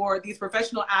for these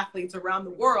professional athletes around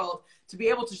the world to be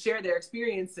able to share their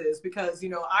experiences, because,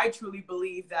 I truly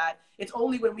believe that it's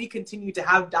only when we continue to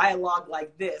have dialogue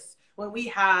like this, when we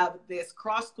have this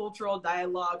cross-cultural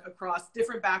dialogue across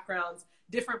different backgrounds,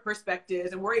 different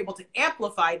perspectives, and we're able to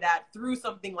amplify that through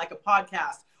something like a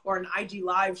podcast or an IG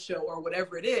live show or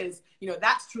whatever it is,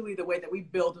 that's truly the way that we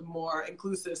build a more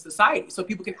inclusive society. So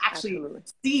people can actually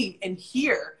see and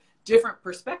hear different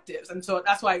perspectives. And so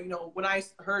that's why, when I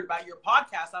heard about your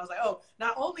podcast, I was like, oh,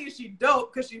 not only is she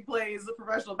dope because she plays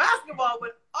professional basketball,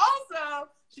 but also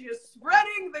she is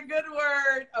spreading the good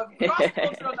word of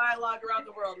cross-cultural dialogue around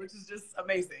the world, which is just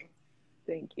amazing.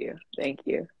 Thank you.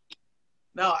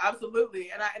 No,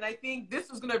 absolutely. And I think this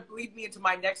is going to lead me into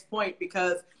my next point,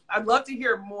 because I'd love to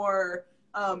hear more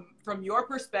from your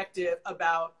perspective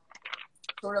about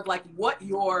sort of like what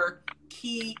your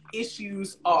key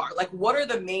issues are? Like, what are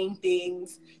the main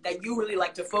things that you really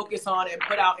like to focus on and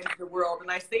put out into the world? And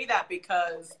I say that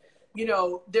because, you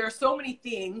know, there are so many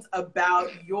things about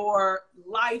your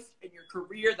life and your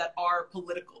career that are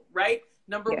political, right?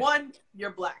 Number one,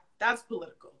 you're Black. That's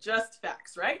political. Just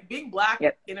facts, right? Being Black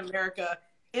in America,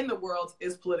 in the world,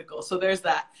 is political. So there's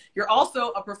that. You're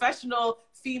also a professional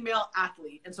female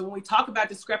athlete. And so when we talk about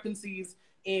discrepancies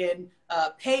in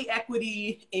pay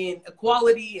equity, in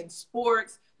equality, in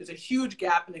sports, there's a huge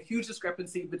gap and a huge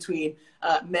discrepancy between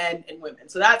men and women.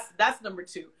 So that's number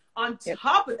two. On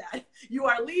top of that, you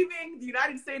are leaving the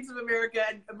United States of America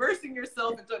and immersing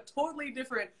yourself into totally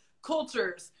different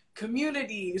cultures,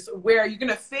 communities, where you're going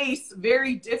to face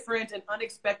very different and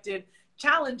unexpected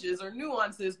challenges or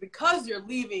nuances because you're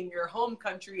leaving your home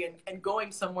country and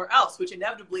going somewhere else, which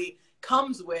inevitably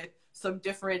comes with some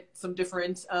different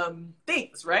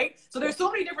things, right? So there's so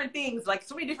many different things, like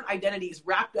so many different identities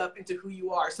wrapped up into who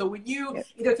you are. So when you,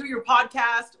 either through your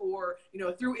podcast or, you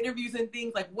know, through interviews and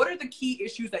things, like, what are the key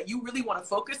issues that you really want to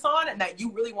focus on and that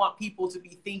you really want people to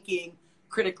be thinking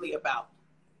critically about?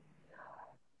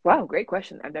 Wow, great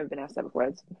question. I've never been asked that before.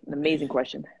 It's an amazing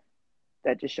question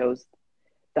that just shows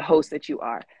the host that you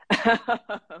are.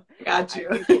 Got you.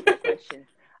 I appreciate the question.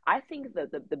 I think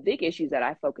the big issues that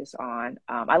I focus on,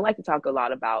 I like to talk a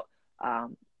lot about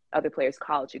other players'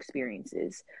 college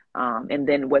experiences, and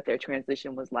then what their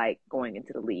transition was like going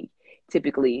into the league.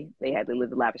 Typically, they had to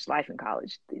live a lavish life in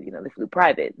college. You know, they flew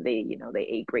private. They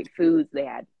ate great foods. They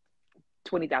had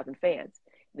 20,000 fans.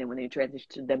 And then when they transitioned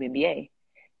to the WNBA,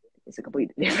 it's a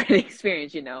completely different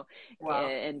experience, you know. Wow.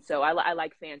 And so I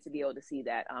like fans to be able to see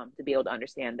that, to be able to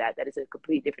understand that it's a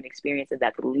completely different experience and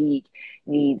that the league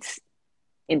needs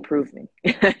improvement.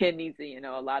 It needs, you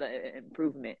know, a lot of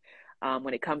improvement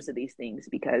when it comes to these things,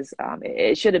 because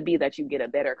it shouldn't be that you get a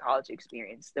better college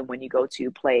experience than when you go to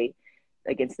play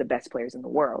against the best players in the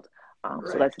world.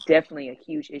 So that's definitely a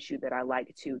huge issue that I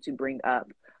like to bring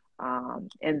up.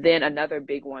 And then another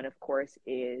big one, of course,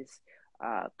 is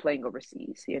playing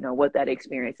overseas, you know, what that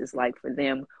experience is like for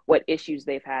them, what issues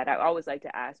they've had. I always like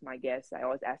to ask my guests, I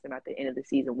always ask them at the end of the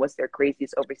season, what's their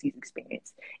craziest overseas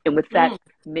experience? And with that,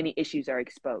 many issues are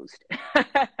exposed.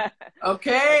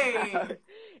 Okay.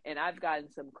 And I've gotten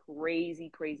some crazy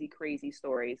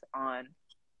stories on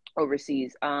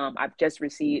overseas. I've just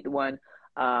received one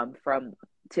from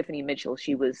Tiffany Mitchell.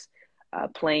 She was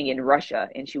playing in Russia,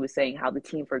 and she was saying how the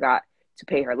team forgot to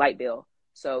pay her light bill.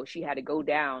 So she had to go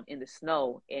down in the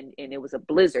snow, and it was a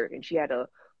blizzard, and she had to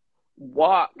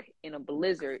walk in a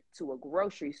blizzard to a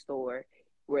grocery store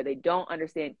where they don't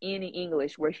understand any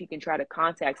English, where she can try to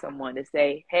contact someone to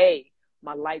say, hey,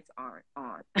 my lights aren't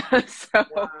on. So,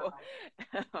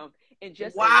 and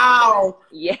just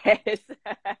yes,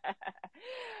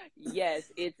 yes,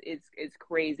 it's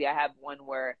crazy. I have one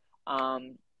where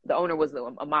the owner was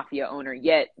a mafia owner,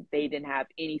 yet they didn't have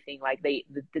anything. Like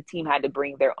the team had to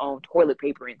bring their own toilet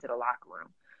paper into the locker room.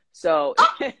 So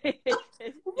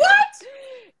what?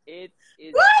 It's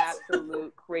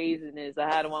absolute craziness. I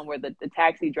had one where the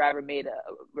taxi driver made a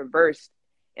reverse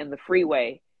in the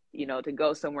freeway, you know, to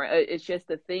go somewhere. It's just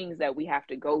the things that we have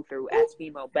to go through as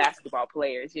female basketball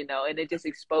players, you know, and it just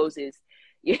exposes,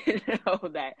 you know,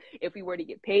 that if we were to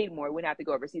get paid more, we wouldn't have to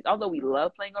go overseas. Although we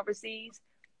love playing overseas,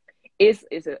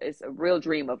 it's a real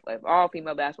dream of all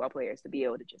female basketball players to be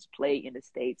able to just play in the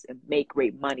States and make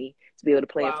great money, to be able to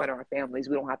play in front of our families.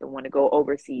 We don't have to want to go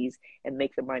overseas and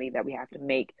make the money that we have to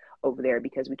make over there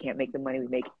because we can't make the money we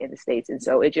make in the States. And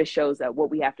so it just shows that what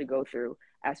we have to go through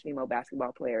as female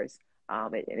basketball players.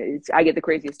 I get the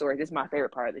craziest stories. This is my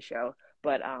favorite part of the show,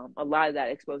 but a lot of that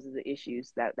exposes the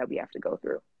issues that we have to go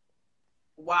through.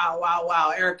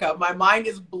 Wow, Erica, my mind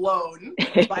is blown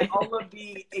by all of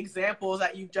the examples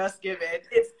that you've just given.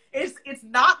 It's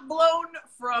not blown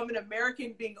from an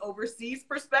American being overseas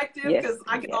perspective, because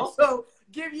I can also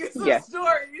give you some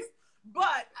stories,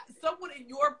 but someone in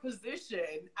your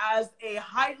position as a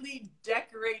highly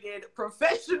decorated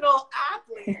professional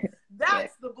athlete,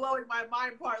 that's the blowing my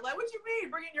mind part. Like, what you mean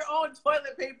bringing your own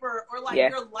toilet paper, or like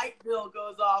your light bill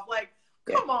goes off? Like,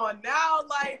 come on now,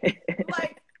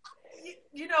 like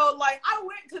you know, like, I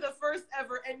went to the first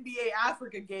ever NBA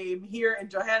Africa game here in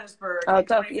Johannesburg in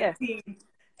 2015,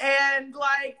 and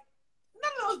like,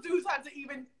 none of those dudes had to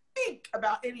even think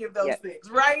about any of those things,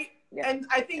 right? And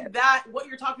I think that what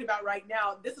you're talking about right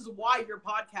now, this is why your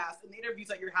podcast and the interviews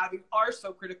that you're having are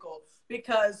so critical,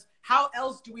 because how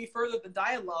else do we further the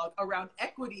dialogue around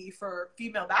equity for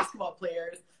female basketball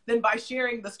players than by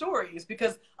sharing the stories?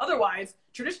 Because otherwise,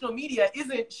 traditional media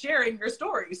isn't sharing your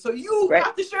stories. So you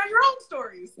have to share your own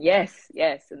stories. Yes.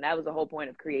 And that was the whole point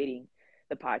of creating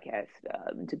the podcast,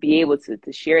 to be able to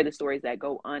share the stories that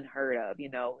go unheard of, you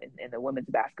know, in the women's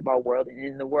basketball world and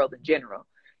in the world in general.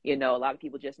 You know, a lot of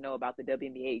people just know about the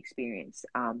WNBA experience,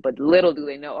 but little do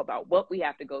they know about what we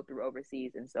have to go through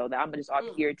overseas. And so I'm just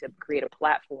here to create a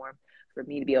platform for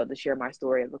me to be able to share my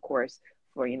story, of course,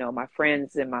 for, you know, my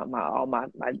friends and all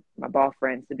my ball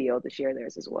friends to be able to share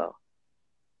theirs as well.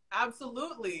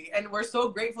 Absolutely. And we're so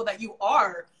grateful that you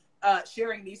are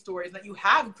sharing these stories, that you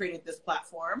have created this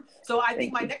platform. So I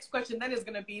think my next question then is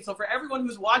going to be, so for everyone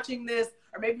who's watching this,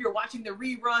 or maybe you're watching the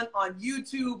rerun on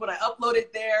YouTube when I upload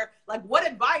it there, like what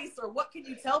advice or what can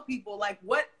you tell people? Like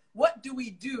what do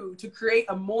we do to create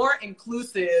a more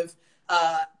inclusive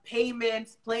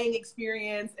payment, playing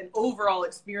experience, and overall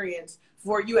experience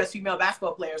for U.S. female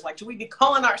basketball players? Like, should we be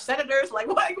calling our senators? Like,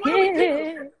 what do we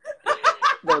do?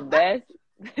 The best.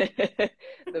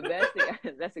 The best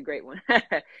thing, that's a great one.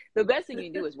 The best thing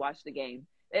you do is watch the game.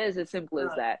 It is as simple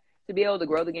as that. To be able to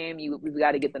grow the game, we've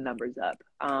got to get the numbers up.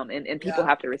 And people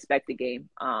have to respect the game.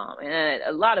 And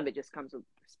a lot of it just comes with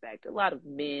respect. A lot of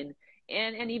men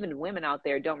and even women out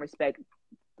there don't respect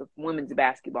the women's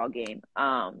basketball game.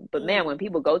 But man, when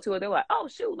people go to it, they're like, oh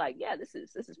shoot, like, yeah, this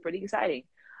is pretty exciting.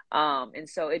 And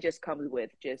so it just comes with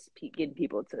just getting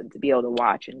people to be able to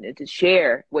watch and to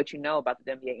share what you know about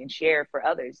the WNBA and share for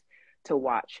others to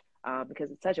watch, because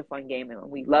it's such a fun game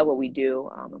and we love what we do,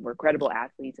 and we're credible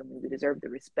athletes and we deserve the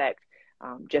respect,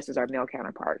 just as our male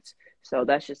counterparts. So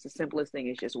that's just the simplest thing,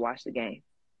 is just watch the game.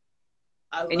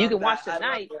 And you can watch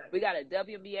tonight. We got a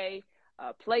WNBA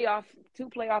two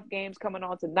playoff games coming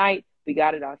on tonight. We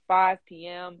got it at 5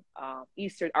 p.m.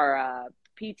 Eastern or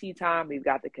PT time. We've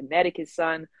got the Connecticut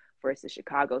Sun versus the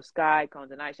Chicago Sky coming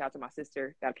tonight. Shout out to my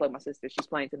sister. Got to plug my sister. She's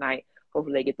playing tonight.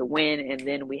 Hopefully they get the win. And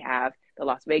then we have the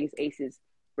Las Vegas Aces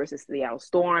versus the Seattle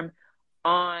Storm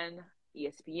on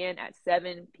ESPN at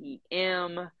 7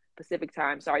 p.m. Pacific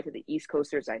time. Sorry to the East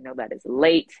Coasters. I know that is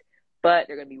late, but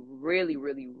they're going to be really,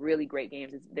 really, really great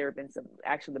games. There have been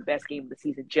actually the best game of the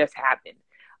season just happened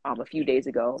a few days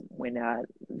ago when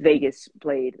Vegas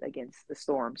played against the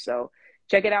Storm. So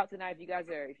check it out tonight. If you guys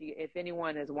are, if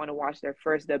anyone has want to watch their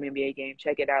first WNBA game,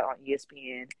 check it out on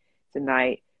ESPN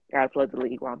tonight. Gotta plug the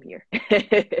league while I'm here.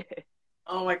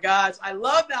 Oh my gosh, I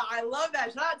love that. I love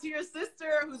that. Shout out to your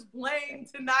sister who's playing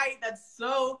tonight. That's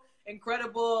so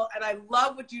incredible. And I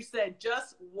love what you said.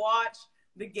 Just watch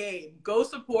the game. Go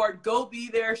support. Go be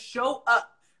there. Show up.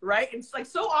 Right? And it's like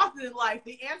so often in life,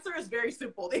 the answer is very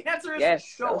simple. The answer is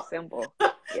show up. Simple.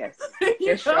 Yes.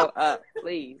 Just show up,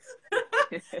 please.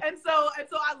 and so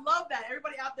I love that.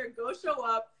 Everybody out there, go show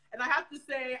up. And I have to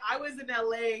say, I was in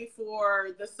LA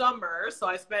for the summer. So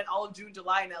I spent all of June,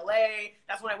 July in LA.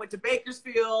 That's when I went to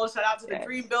Bakersfield. Shout out to the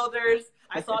Dream Builders.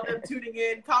 I saw them tuning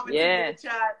in, commenting in the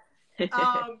chat.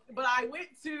 But I went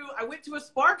to a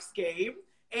Sparks game.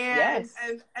 And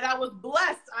I was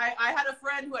blessed. I had a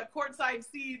friend who had courtside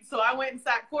seats, so I went and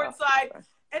sat courtside,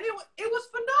 and it was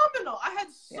phenomenal. I had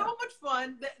so much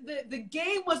fun. The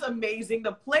game was amazing.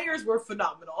 The players were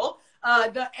phenomenal.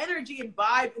 The energy and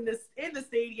vibe in the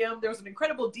stadium. There was an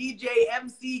incredible DJ,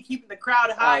 MC, keeping the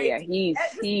crowd high. Oh yeah,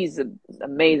 he's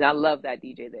amazing. I love that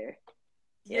DJ there.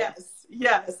 Yes.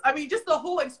 I mean, just the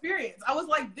whole experience. I was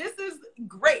like, this is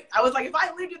great. I was like, if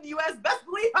I lived in the U.S., best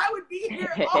believe I would be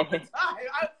here all the time.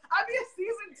 I'd be a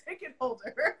season ticket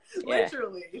holder,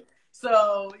 literally.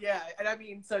 So, and I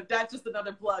mean, so that's just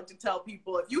another plug to tell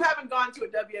people, if you haven't gone to a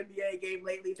WNBA game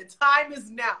lately, the time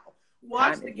is now.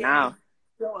 Watch the game. Now.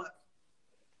 Show up.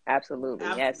 Absolutely.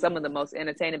 Yeah, some of the most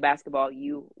entertaining basketball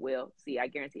you will see. I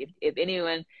guarantee.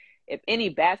 If any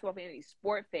basketball fan, any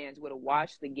sport fans would have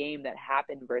watched the game that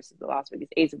happened versus the Las Vegas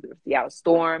Aces versus the Seattle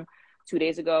Storm 2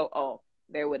 days ago,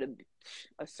 there would have been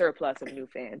a surplus of new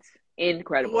fans.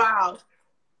 Incredible. Wow.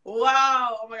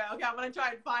 Oh my God. Okay, I'm going to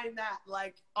try and find that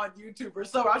like on YouTube or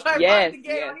so. I'll try and find the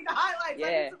game. I need the highlights.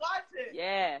 I need to watch it.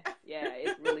 Yeah,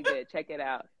 it's really good. Check it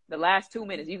out. The last 2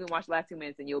 minutes, you can watch the last 2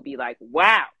 minutes and you'll be like,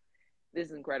 wow, this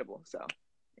is incredible. So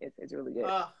it's really good.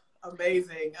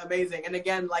 Amazing. And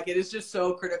again, like, it is just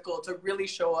so critical to really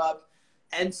show up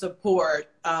and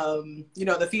support,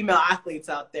 the female athletes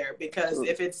out there, because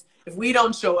if we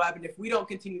don't show up and if we don't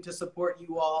continue to support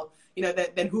you all,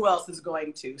 then who else is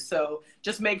going to? So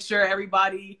just make sure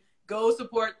everybody go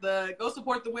support the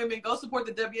women, go support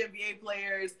the WNBA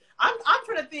players. I'm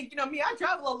trying to think, me, I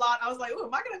travel a lot. I was like,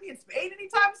 am I going to be in Spain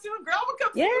anytime soon? Girl, I'm going to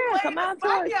come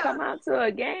come out to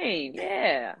a game.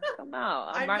 Yeah, come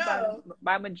out. I'm right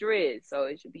by Madrid, so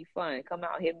it should be fun. Come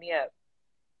out, hit me up.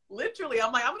 Literally,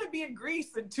 I'm like, I'm going to be in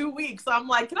Greece in 2 weeks. So I'm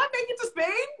like, can I make it to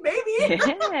Spain? Maybe.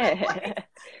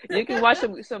 You can watch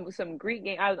some Greek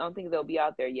game. I don't think they'll be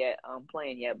out there yet,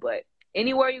 playing yet, but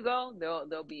anywhere you go,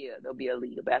 there'll be a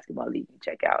league, a basketball league you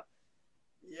check out.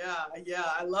 Yeah,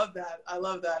 I love that. I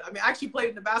mean, I actually played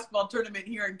in the basketball tournament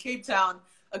here in Cape Town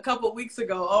a couple of weeks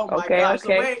ago. Oh my gosh,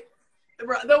 okay.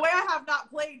 the way I have not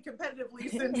played competitively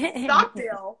since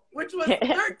Stockdale, which was 13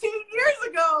 years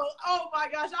ago. Oh my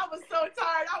gosh, I was so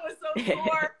tired. I was so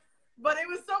sore. But it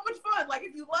was so much fun. Like,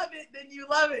 if you love it, then you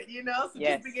love it, you know? So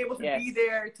just being able to be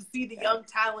there, to see the young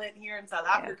talent here in South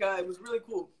Africa, it was really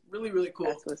cool. Really, really cool.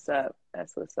 That's what's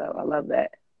up. I love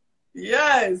that.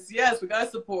 Yes, we got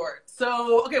to support.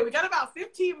 So, okay, we got about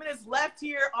 15 minutes left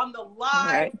here on the live.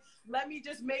 Right. Let me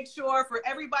just make sure for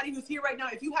everybody who's here right now,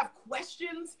 if you have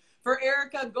questions for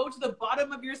Erica, go to the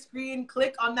bottom of your screen,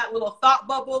 click on that little thought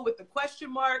bubble with the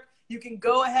question mark. You can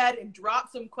go ahead and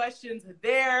drop some questions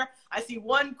there. I see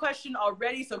one question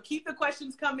already, so keep the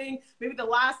questions coming. Maybe the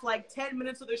last like 10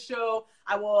 minutes of the show,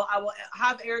 I will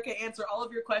have Erica answer all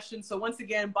of your questions. So once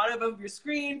again, bottom of your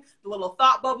screen, the little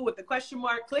thought bubble with the question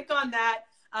mark, click on that.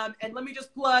 And let me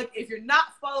just plug, if you're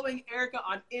not following Erica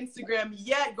on Instagram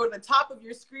yet, go to the top of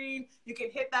your screen. You can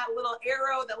hit that little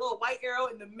arrow, that little white arrow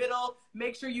in the middle.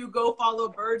 Make sure you go follow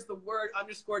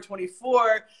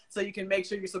birds_24 so you can make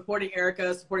sure you're supporting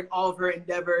Erica, supporting all of her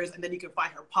endeavors. And then you can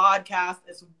find her podcast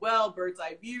as well, Bird's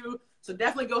Eye View. So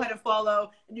definitely go ahead and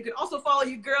follow. And you can also follow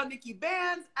your girl, NIKKI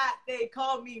BANZ, at They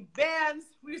Call Me Banz.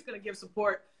 We're just going to give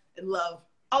support and love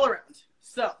all around.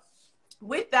 So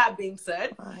with that being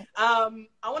said, I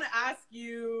want to ask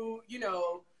you,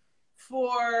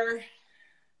 for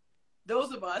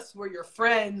those of us who are your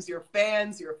friends, your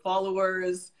fans, your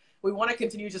followers, we want to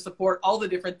continue to support all the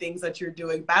different things that you're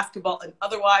doing, basketball and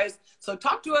otherwise. So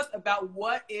talk to us about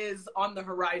what is on the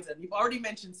horizon. You've already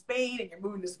mentioned Spain, and you're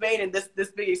moving to Spain in this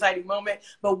big exciting moment,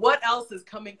 but what else is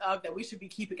coming up that we should be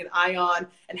keeping an eye on,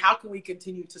 and how can we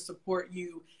continue to support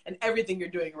you and everything you're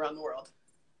doing around the world?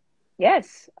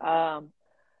 Yes.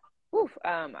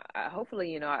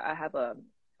 Hopefully, I have a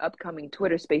upcoming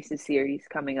Twitter Spaces series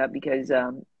coming up because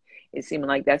it seemed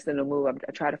like that's the new move.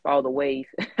 I try to follow the wave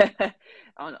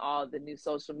on all the new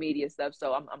social media stuff.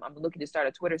 So I'm looking to start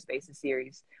a Twitter Spaces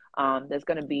series that's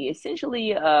going to be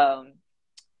essentially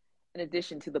in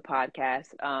addition to the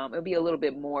podcast. It'll be a little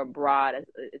bit more broad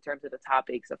in terms of the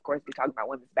topics. Of course, we're talking about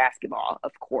women's basketball,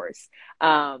 of course.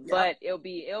 But it'll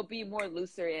be more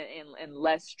looser and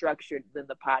less structured than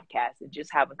the podcast, and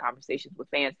just having conversations with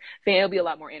fans. It'll be a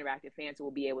lot more interactive. Fans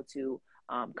will be able to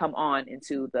come on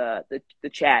into the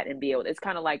chat and be able. It's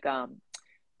kind of like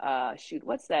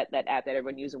what's that app that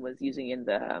everyone was using in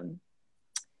the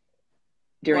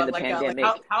during the pandemic?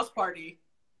 Like House Party.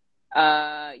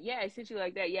 Essentially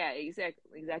like that. Yeah,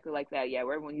 exactly like that. Yeah,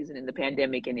 where everyone using it in the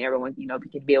pandemic, and everyone,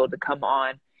 can be able to come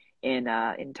on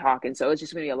and talk. And so it's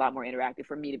just going to be a lot more interactive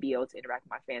for me to be able to interact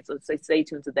with my fans. So stay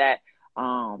tuned to that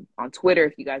on Twitter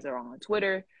if you guys are on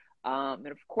Twitter. And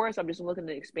of course, I'm just looking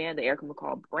to expand the Erica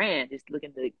McCall brand, just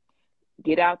looking to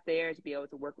get out there to be able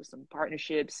to work with some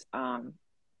partnerships.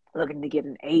 Looking to get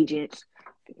an agent.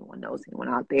 If anyone knows anyone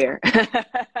out there.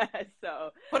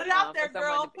 So put it out there,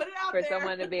 girl. Put it out there. For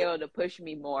someone to be able to push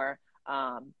me more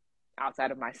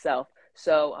outside of myself.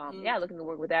 So looking to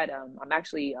work with that. I'm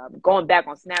actually going back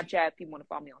on Snapchat. People want to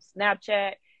follow me on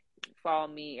Snapchat. Follow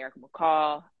me, Erica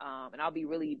McCall. And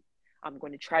I'm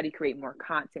going to try to create more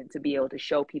content to be able to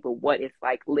show people what it's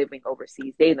like living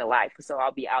overseas, day in the life. So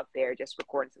I'll be out there just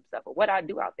recording some stuff of what I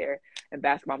do out there in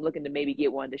basketball. I'm looking to maybe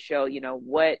get one to show,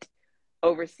 what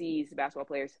overseas basketball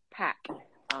players pack,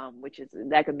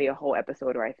 that could be a whole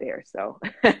episode right there. So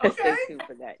stay tuned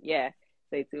for that. Yeah,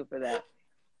 stay tuned for that.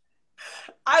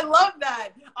 I love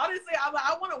that. Honestly,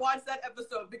 I want to watch that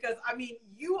episode because,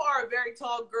 you are a very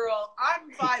tall girl.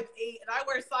 I'm 5'8", and I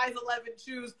wear size 11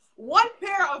 shoes. One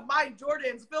pair of my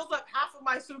Jordans fills up half of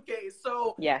my suitcase.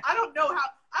 So yeah, I don't know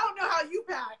how you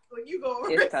pack when you go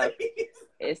overseas.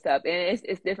 It's tough, and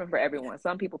it's different for everyone.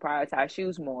 Some people prioritize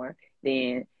shoes more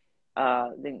than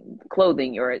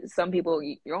clothing, or some people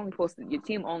your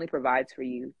team only provides for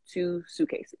you 2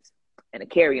 suitcases and a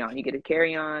carry-on. You get a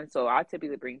carry-on. So I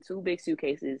typically bring 2 big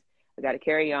suitcases. I got a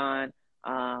carry-on.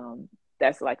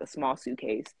 That's like a small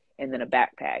suitcase, and then a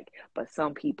backpack. But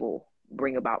some people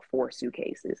bring about 4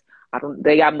 suitcases.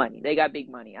 They got money. They got big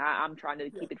money. I'm trying to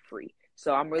keep it free.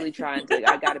 So I'm really trying to,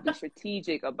 I got to be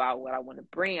strategic about what I want to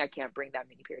bring. I can't bring that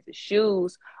many pairs of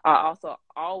shoes. I also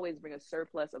always bring a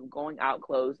surplus of going out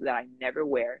clothes that I never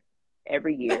wear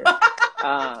every year.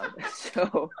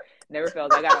 So never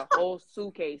fails. I got a whole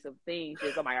suitcase of things.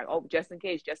 Oh my God. Oh, just in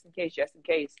case.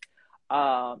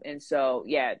 And so,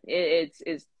 yeah,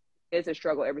 it's a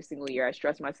struggle every single year. I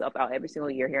stress myself out every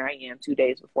single year. Here I am 2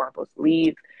 days before I'm supposed to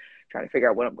leave trying to figure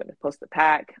out what I'm going to post to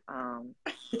pack. And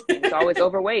it's always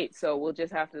overweight. So we'll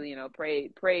just have to, you know, pray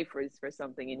for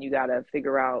something. And you got to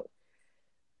figure out,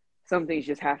 some things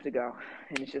just have to go.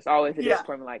 And it's just always a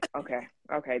disappointment, like, okay,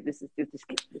 this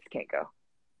can't go.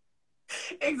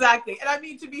 Exactly. And I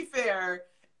mean, to be fair,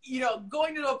 you know,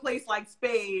 going to a place like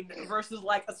Spain versus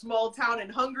like a small town in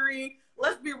Hungary,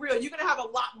 let's be real, you're going to have a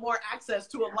lot more access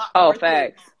to a lot more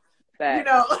facts. things. Facts. You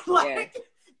know, like,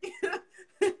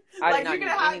 I did not need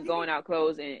any going out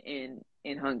clothes in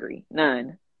Hungary.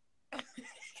 None.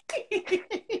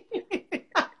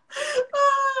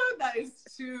 Oh, that is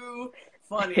too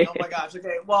funny. Oh my gosh.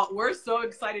 Okay. Well, we're so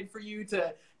excited for you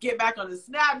to get back on the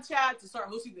Snapchat, to start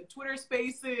hosting the Twitter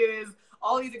spaces,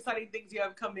 all these exciting things you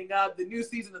have coming up, the new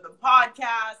season of the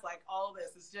podcast, like all of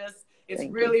this. It's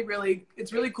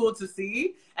really cool to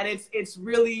see. And it's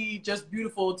really just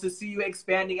beautiful to see you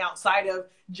expanding outside of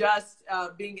just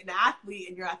being an athlete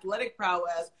and your athletic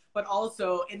prowess, but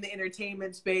also in the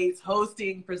entertainment space,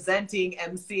 hosting, presenting,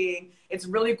 emceeing. It's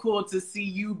really cool to see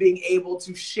you being able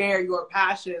to share your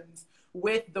passions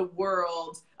with the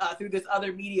world through this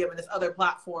other medium and this other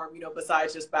platform, you know,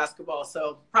 besides just basketball.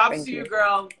 So props to you,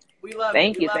 girl. We love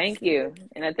you. Thank you.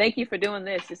 And I thank you for doing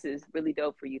this. This is really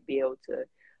dope for you to be able to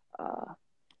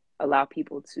allow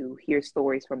people to hear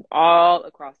stories from all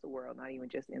across the world, not even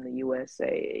just in the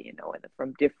USA, you know, and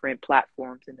from different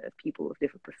platforms and the people of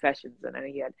different professions. And I know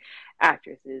you had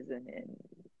actresses and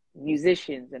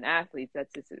musicians and athletes.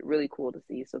 That's just really cool to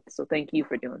see. So thank you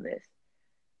for doing this.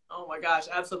 Oh my gosh,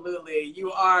 absolutely.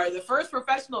 You are the first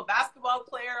professional basketball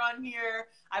player on here.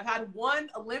 I've had one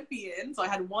Olympian. So I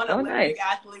had one Olympic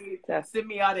athlete,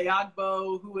 Simi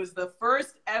Adeagbo, who was the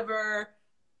first ever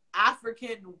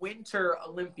African Winter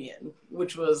Olympian,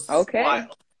 which was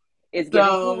wild. It's giving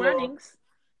cool runnings.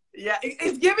 Yeah,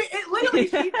 it's giving it literally.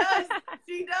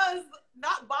 She does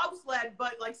not bobsled,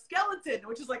 but like skeleton,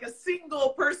 which is like a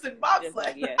single person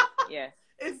bobsled. Yeah.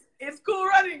 It's cool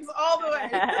runnings all the way.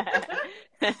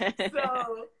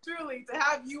 So truly, to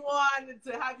have you on and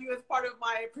to have you as part of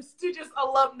my prestigious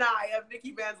alumni of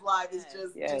NIKKI BANZ Live is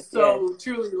just so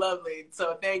truly lovely.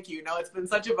 So thank you. No, it's been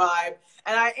such a vibe.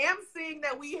 And I am seeing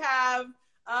that we have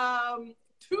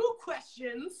 2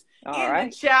 questions in the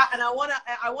chat, and I wanna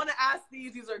ask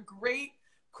these. These are great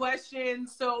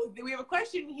questions. So we have a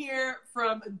question here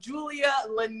from Julia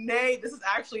Lene. This is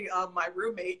actually my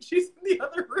roommate. She's in the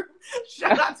other room.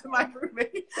 Shout out to my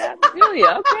roommate. Julia,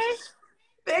 okay.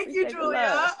 Thank you,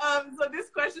 Julia. So this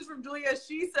question is from Julia.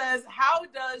 She says, how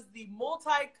does the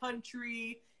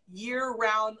multi-country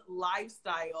year-round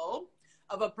lifestyle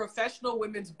of a professional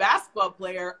women's basketball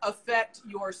player affect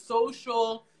your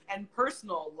social and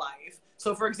personal life?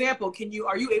 So for example,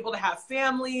 are you able to have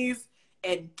families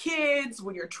and kids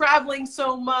when you're traveling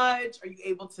so much? Are you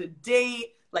able to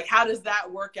date? Like, how does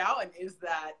that work out? And is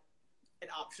that an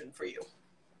option for you?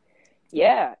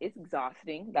 Yeah, it's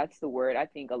exhausting. That's the word I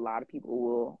think a lot of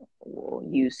people will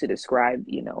use to describe,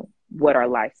 you know, what our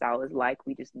lifestyle is like.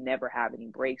 We just never have any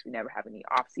breaks. We never have any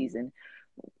off season.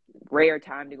 Rare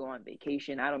time to go on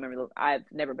vacation. I've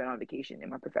never been on vacation in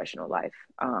my professional life.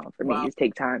 For me, just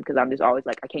take time, because I'm just always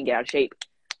like, I can't get out of shape.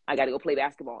 I got to go play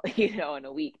basketball, you know, in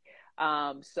a week.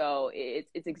 So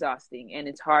it's exhausting, and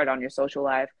it's hard on your social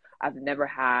life. I've never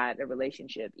had a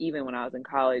relationship, even when I was in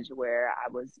college, where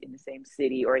I was in the same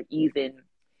city or even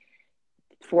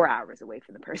 4 hours away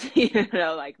from the person. You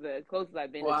know, like the closest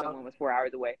I've been to someone was 4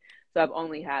 hours away. So I've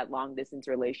only had long distance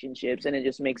relationships, and it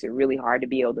just makes it really hard to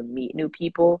be able to meet new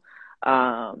people,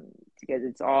 because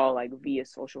it's all like via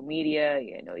social media.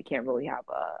 You know, you can't really have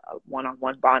a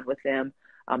one-on-one bond with them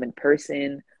in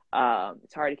person.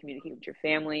 It's hard to communicate with your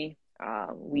family.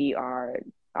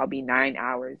 I'll be 9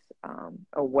 hours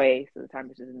away, so the time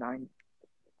difference is 9,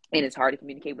 and it's hard to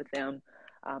communicate with them.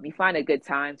 You find a good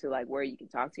time to like where you can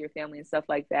talk to your family and stuff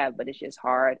like that, but it's just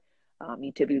hard.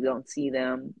 You typically don't see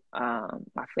them.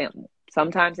 My family,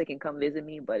 sometimes they can come visit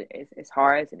me, but it's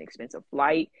hard. It's an expensive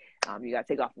flight. You got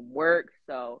to take off from work,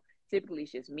 so typically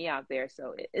it's just me out there.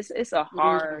 So it's a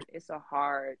hard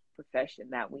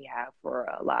profession that we have for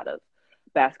a lot of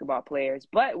basketball players,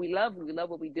 but we love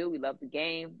what we do. We love the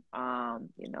game.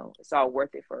 You know, it's all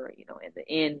worth it for, you know, in the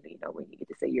end, you know, when you get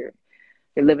to say you're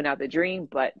living out the dream,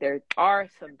 but there are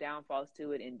some downfalls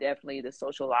to it, and definitely the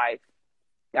social life.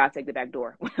 Gotta take the back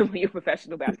door when you're a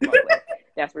professional basketball player.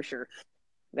 That's for sure.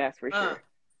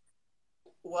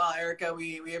 Well, Erica,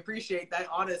 we appreciate that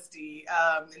honesty,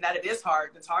 and that it is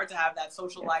hard. It's hard to have that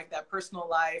social life, that personal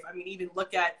life. I mean, even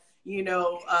look at, you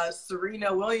know,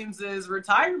 Serena Williams's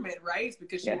retirement, right? It's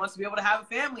because she wants to be able to have a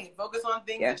family and focus on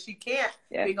things that she can't,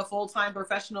 being a full-time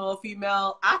professional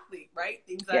female athlete, right?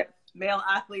 Things that male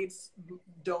athletes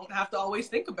don't have to always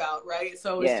think about, right?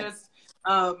 So Yeah. it's just,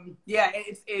 yeah,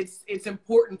 it's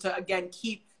important to, again,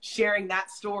 keep sharing that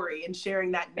story and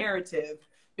sharing that narrative,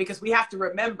 because we have to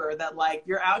remember that, like,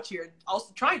 you're out here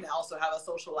also trying to also have a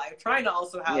social life, trying to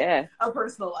also have Yeah. a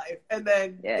personal life, and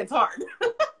then Yeah. it's hard.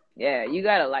 Yeah. You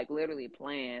got to like literally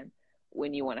plan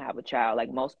when you want to have a child.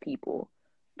 Like most people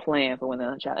plan for when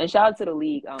they're a child. And shout out to the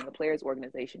league, the players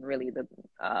organization, really.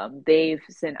 They've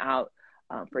sent out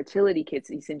fertility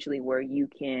kits, essentially, where you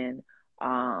can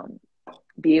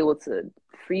be able to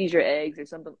freeze your eggs or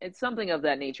something. It's something of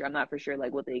that nature. I'm not for sure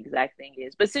like what the exact thing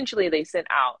is, but essentially they sent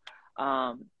out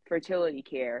fertility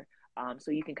care,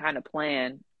 so you can kind of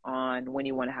plan on when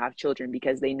you want to have children,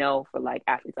 because they know for like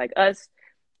athletes like us,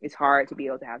 it's hard to be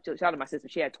able to have children. Shout out to my sister.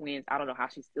 She had twins. I don't know how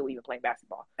she's still even playing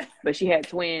basketball, but she had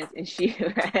twins, and she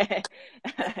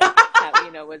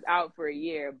was out for a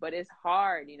year. But it's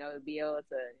hard, to be able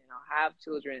to, have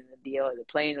children and be able to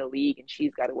play in the league. And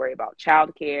she's got to worry about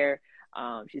childcare.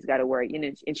 She's got to worry,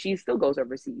 and she still goes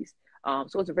overseas.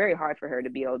 So it's very hard for her to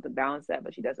be able to balance that,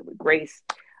 but she does it with grace.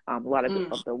 A lot of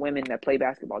the women that play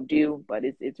basketball do, but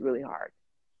it's really hard.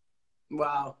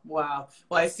 Wow. Well,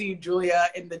 I see Julia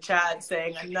in the chat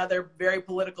saying another very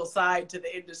political side to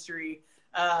the industry.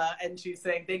 And she's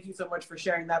saying, thank you so much for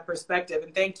sharing that perspective.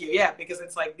 And thank you. Yeah, because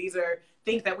it's like, these are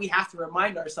things that we have to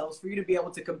remind ourselves. For you to be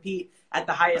able to compete at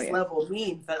the highest level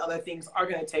means that other things are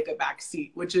going to take a back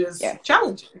seat, which is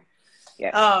challenging.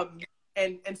 Yeah.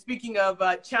 And speaking of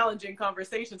challenging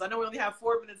conversations, I know we only have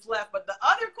 4 minutes left, but the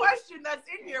other question that's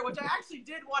in here, which I actually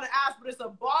did want to ask, but it's a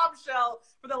bombshell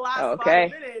for the last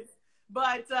 5 minutes.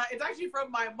 But it's actually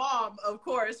from my mom, of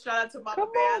course. Shout out to Mama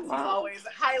Banz. She's always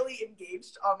highly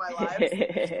engaged on my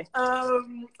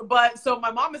lives. But so my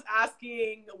mom is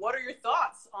asking, what are your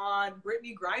thoughts on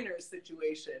Brittany Griner's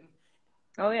situation?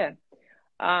 Oh, yeah.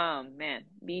 Man,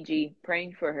 BG,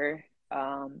 praying for her.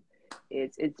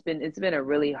 It's been a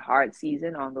really hard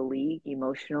season on the league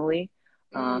emotionally,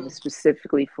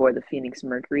 specifically for the Phoenix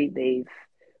Mercury. They've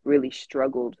really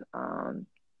struggled.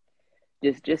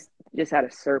 Just had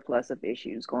a surplus of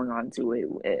issues going on to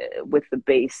it, with the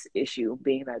base issue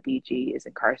being that BG is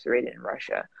incarcerated in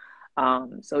Russia.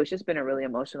 So it's just been a really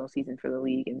emotional season for the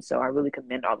league. And so I really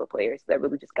commend all the players that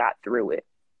really just got through it.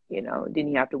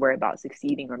 Didn't have to worry about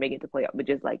succeeding or making it to playoff, but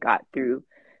just like got through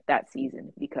that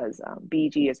season, because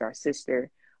BG is our sister.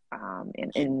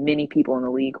 And many people in the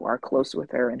league who are close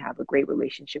with her and have a great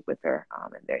relationship with her,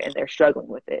 and they're struggling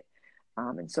with it.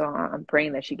 And so I'm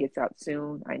praying that she gets out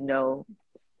soon. I know,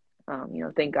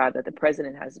 thank God that the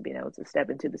president has been able to step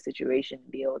into the situation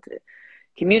and be able to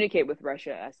communicate with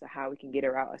Russia as to how we can get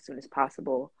her out as soon as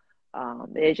possible.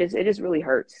 It just really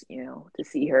hurts, to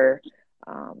see her,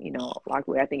 locked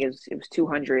away. I think it was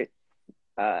 200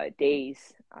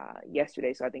 days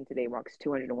yesterday. So I think today marks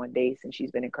 201 days since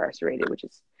she's been incarcerated, which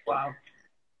is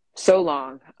so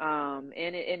long. And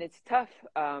it's tough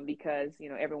because,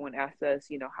 everyone asks us,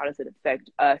 how does it affect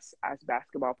us as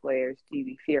basketball players? Do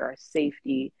we fear our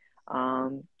safety?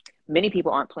 Many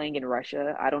people aren't playing in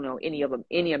Russia. I don't know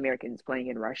any Americans playing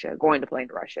in Russia, going to play in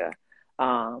Russia.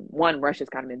 Russia's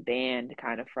kind of been banned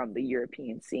kind of from the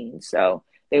European scene. So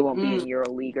they won't be in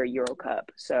EuroLeague or Euro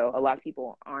Cup. So a lot of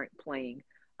people aren't playing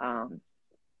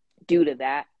due to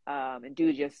that, and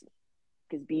due just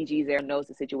because BG's there, knows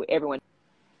the situation. Everyone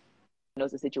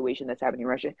knows the situation that's happening in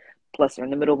Russia. Plus, they're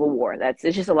in the middle of a war. It's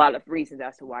just a lot of reasons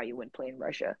as to why you wouldn't play in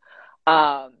Russia.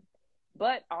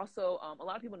 But also, a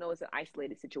lot of people know it's an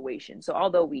isolated situation. So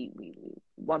although we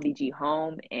want BG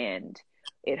home and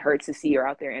it hurts to see her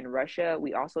out there in Russia,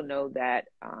 we also know that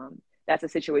that's a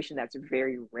situation that's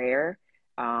very rare,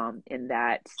 in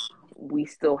that we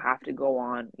still have to go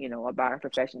on, about our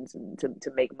professions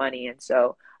to make money. And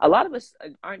so a lot of us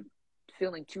aren't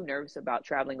feeling too nervous about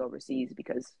traveling overseas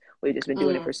because we've just been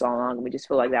doing it for so long. And we just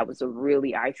feel like that was a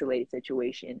really isolated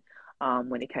situation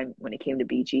when it came to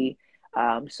BG.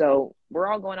 So we're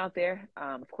all going out there.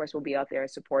 Of course, we'll be out there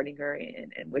supporting her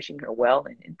and wishing her well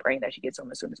and praying that she gets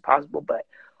home as soon as possible. But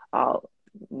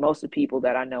most of the people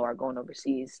that I know are going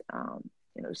overseas,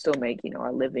 still make,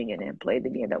 our living and play the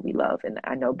game that we love. And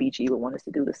I know BG would want us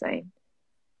to do the same.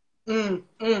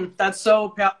 That's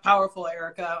so powerful,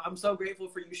 Erica. I'm so grateful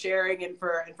for you sharing and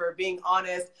for being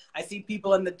honest. I see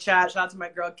people in the chat. Shout out to my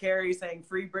girl Carrie saying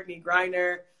free Brittany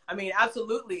Griner. I mean,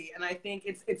 absolutely. And I think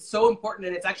it's so important,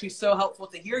 and it's actually so helpful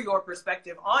to hear your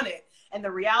perspective on it. And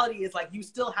the reality is, like, you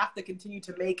still have to continue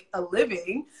to make a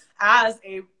living as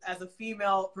a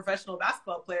female professional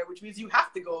basketball player, which means you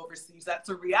have to go overseas. That's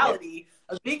a reality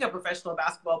of being a professional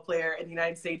basketball player in the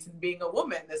United States and being a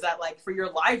woman, is that, like, for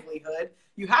your livelihood,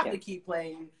 you have to keep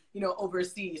playing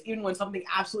overseas, even when something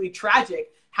absolutely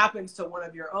tragic happens to one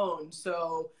of your own.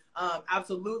 So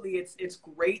absolutely, it's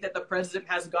great that the president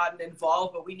has gotten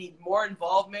involved, but we need more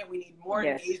involvement. We need more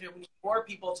engagement. We need more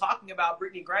people talking about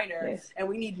Brittany Griner, and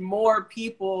we need more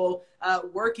people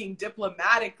working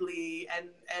diplomatically and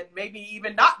maybe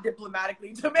even not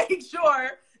diplomatically to make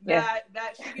sure that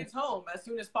she gets home as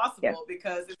soon as possible,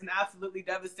 because it's an absolutely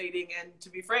devastating and, to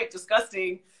be frank,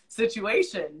 disgusting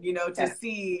situation, to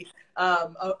see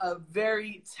a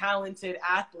very talented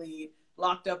athlete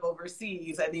locked up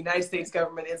overseas, and the United States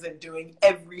government isn't doing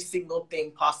every single thing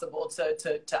possible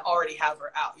to already have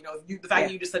her out. The fact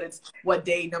that you just said it's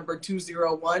day number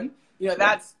 201,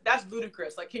 that's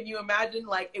ludicrous. Like, can you imagine?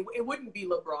 Like, it wouldn't be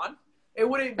LeBron, it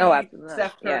wouldn't be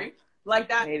Steph Curry, like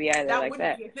that. Maybe that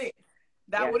wouldn't be a thing.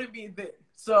 That wouldn't be a thing.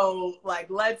 So, like,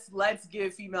 let's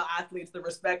give female athletes the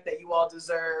respect that you all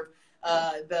deserve.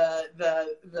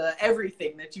 The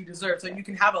everything that you deserve, so you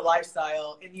can have a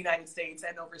lifestyle in the United States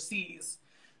and overseas,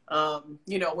 where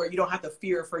you don't have to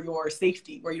fear for your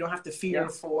safety, where you don't have to fear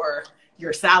for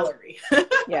your salary.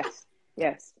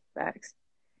 yes, facts.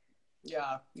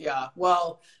 Yeah.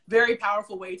 Well, very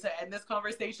powerful way to end this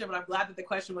conversation, but I'm glad that the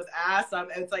question was asked.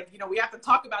 It's like, we have to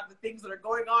talk about the things that are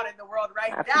going on in the world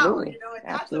right now.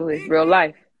 Absolutely. Real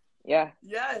life. Yeah.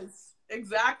 Yes.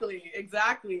 Exactly.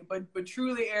 But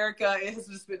truly, Erica, it has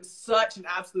just been such an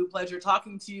absolute pleasure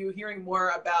talking to you, hearing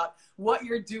more about what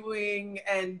you're doing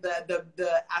and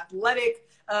the athletic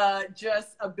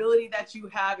just ability that you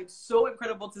have. It's so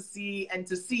incredible to see, and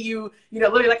to see you,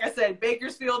 literally, like I said,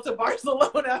 Bakersfield to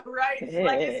Barcelona, right?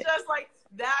 Like, it's just like,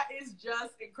 that is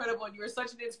just incredible. And you are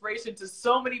such an inspiration to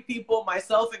so many people,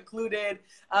 myself included.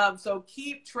 So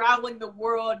keep traveling the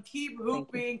world, keep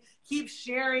hooping, keep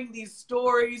sharing these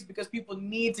stories, because people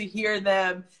need to hear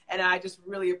them. And I just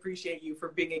really appreciate you for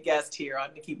being a guest here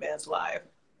on NIKKI BANZ Live.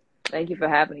 Thank you for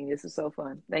having me. This is so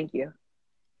fun. Thank you.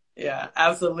 Yeah,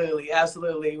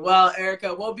 absolutely. Well,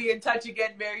 Erica, we'll be in touch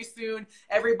again very soon.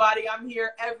 Everybody, I'm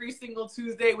here every single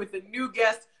Tuesday with a new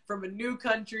guest from a new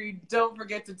country. Don't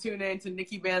forget to tune in to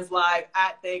NIKKI BANZ Live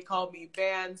at They Call Me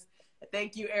Banz.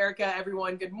 Thank you, Erica.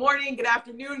 Everyone, good morning, good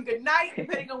afternoon, good night,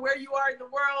 depending on where you are in the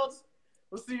world.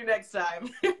 We'll see you next time.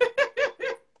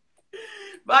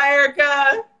 Bye,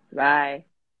 Erica. Bye.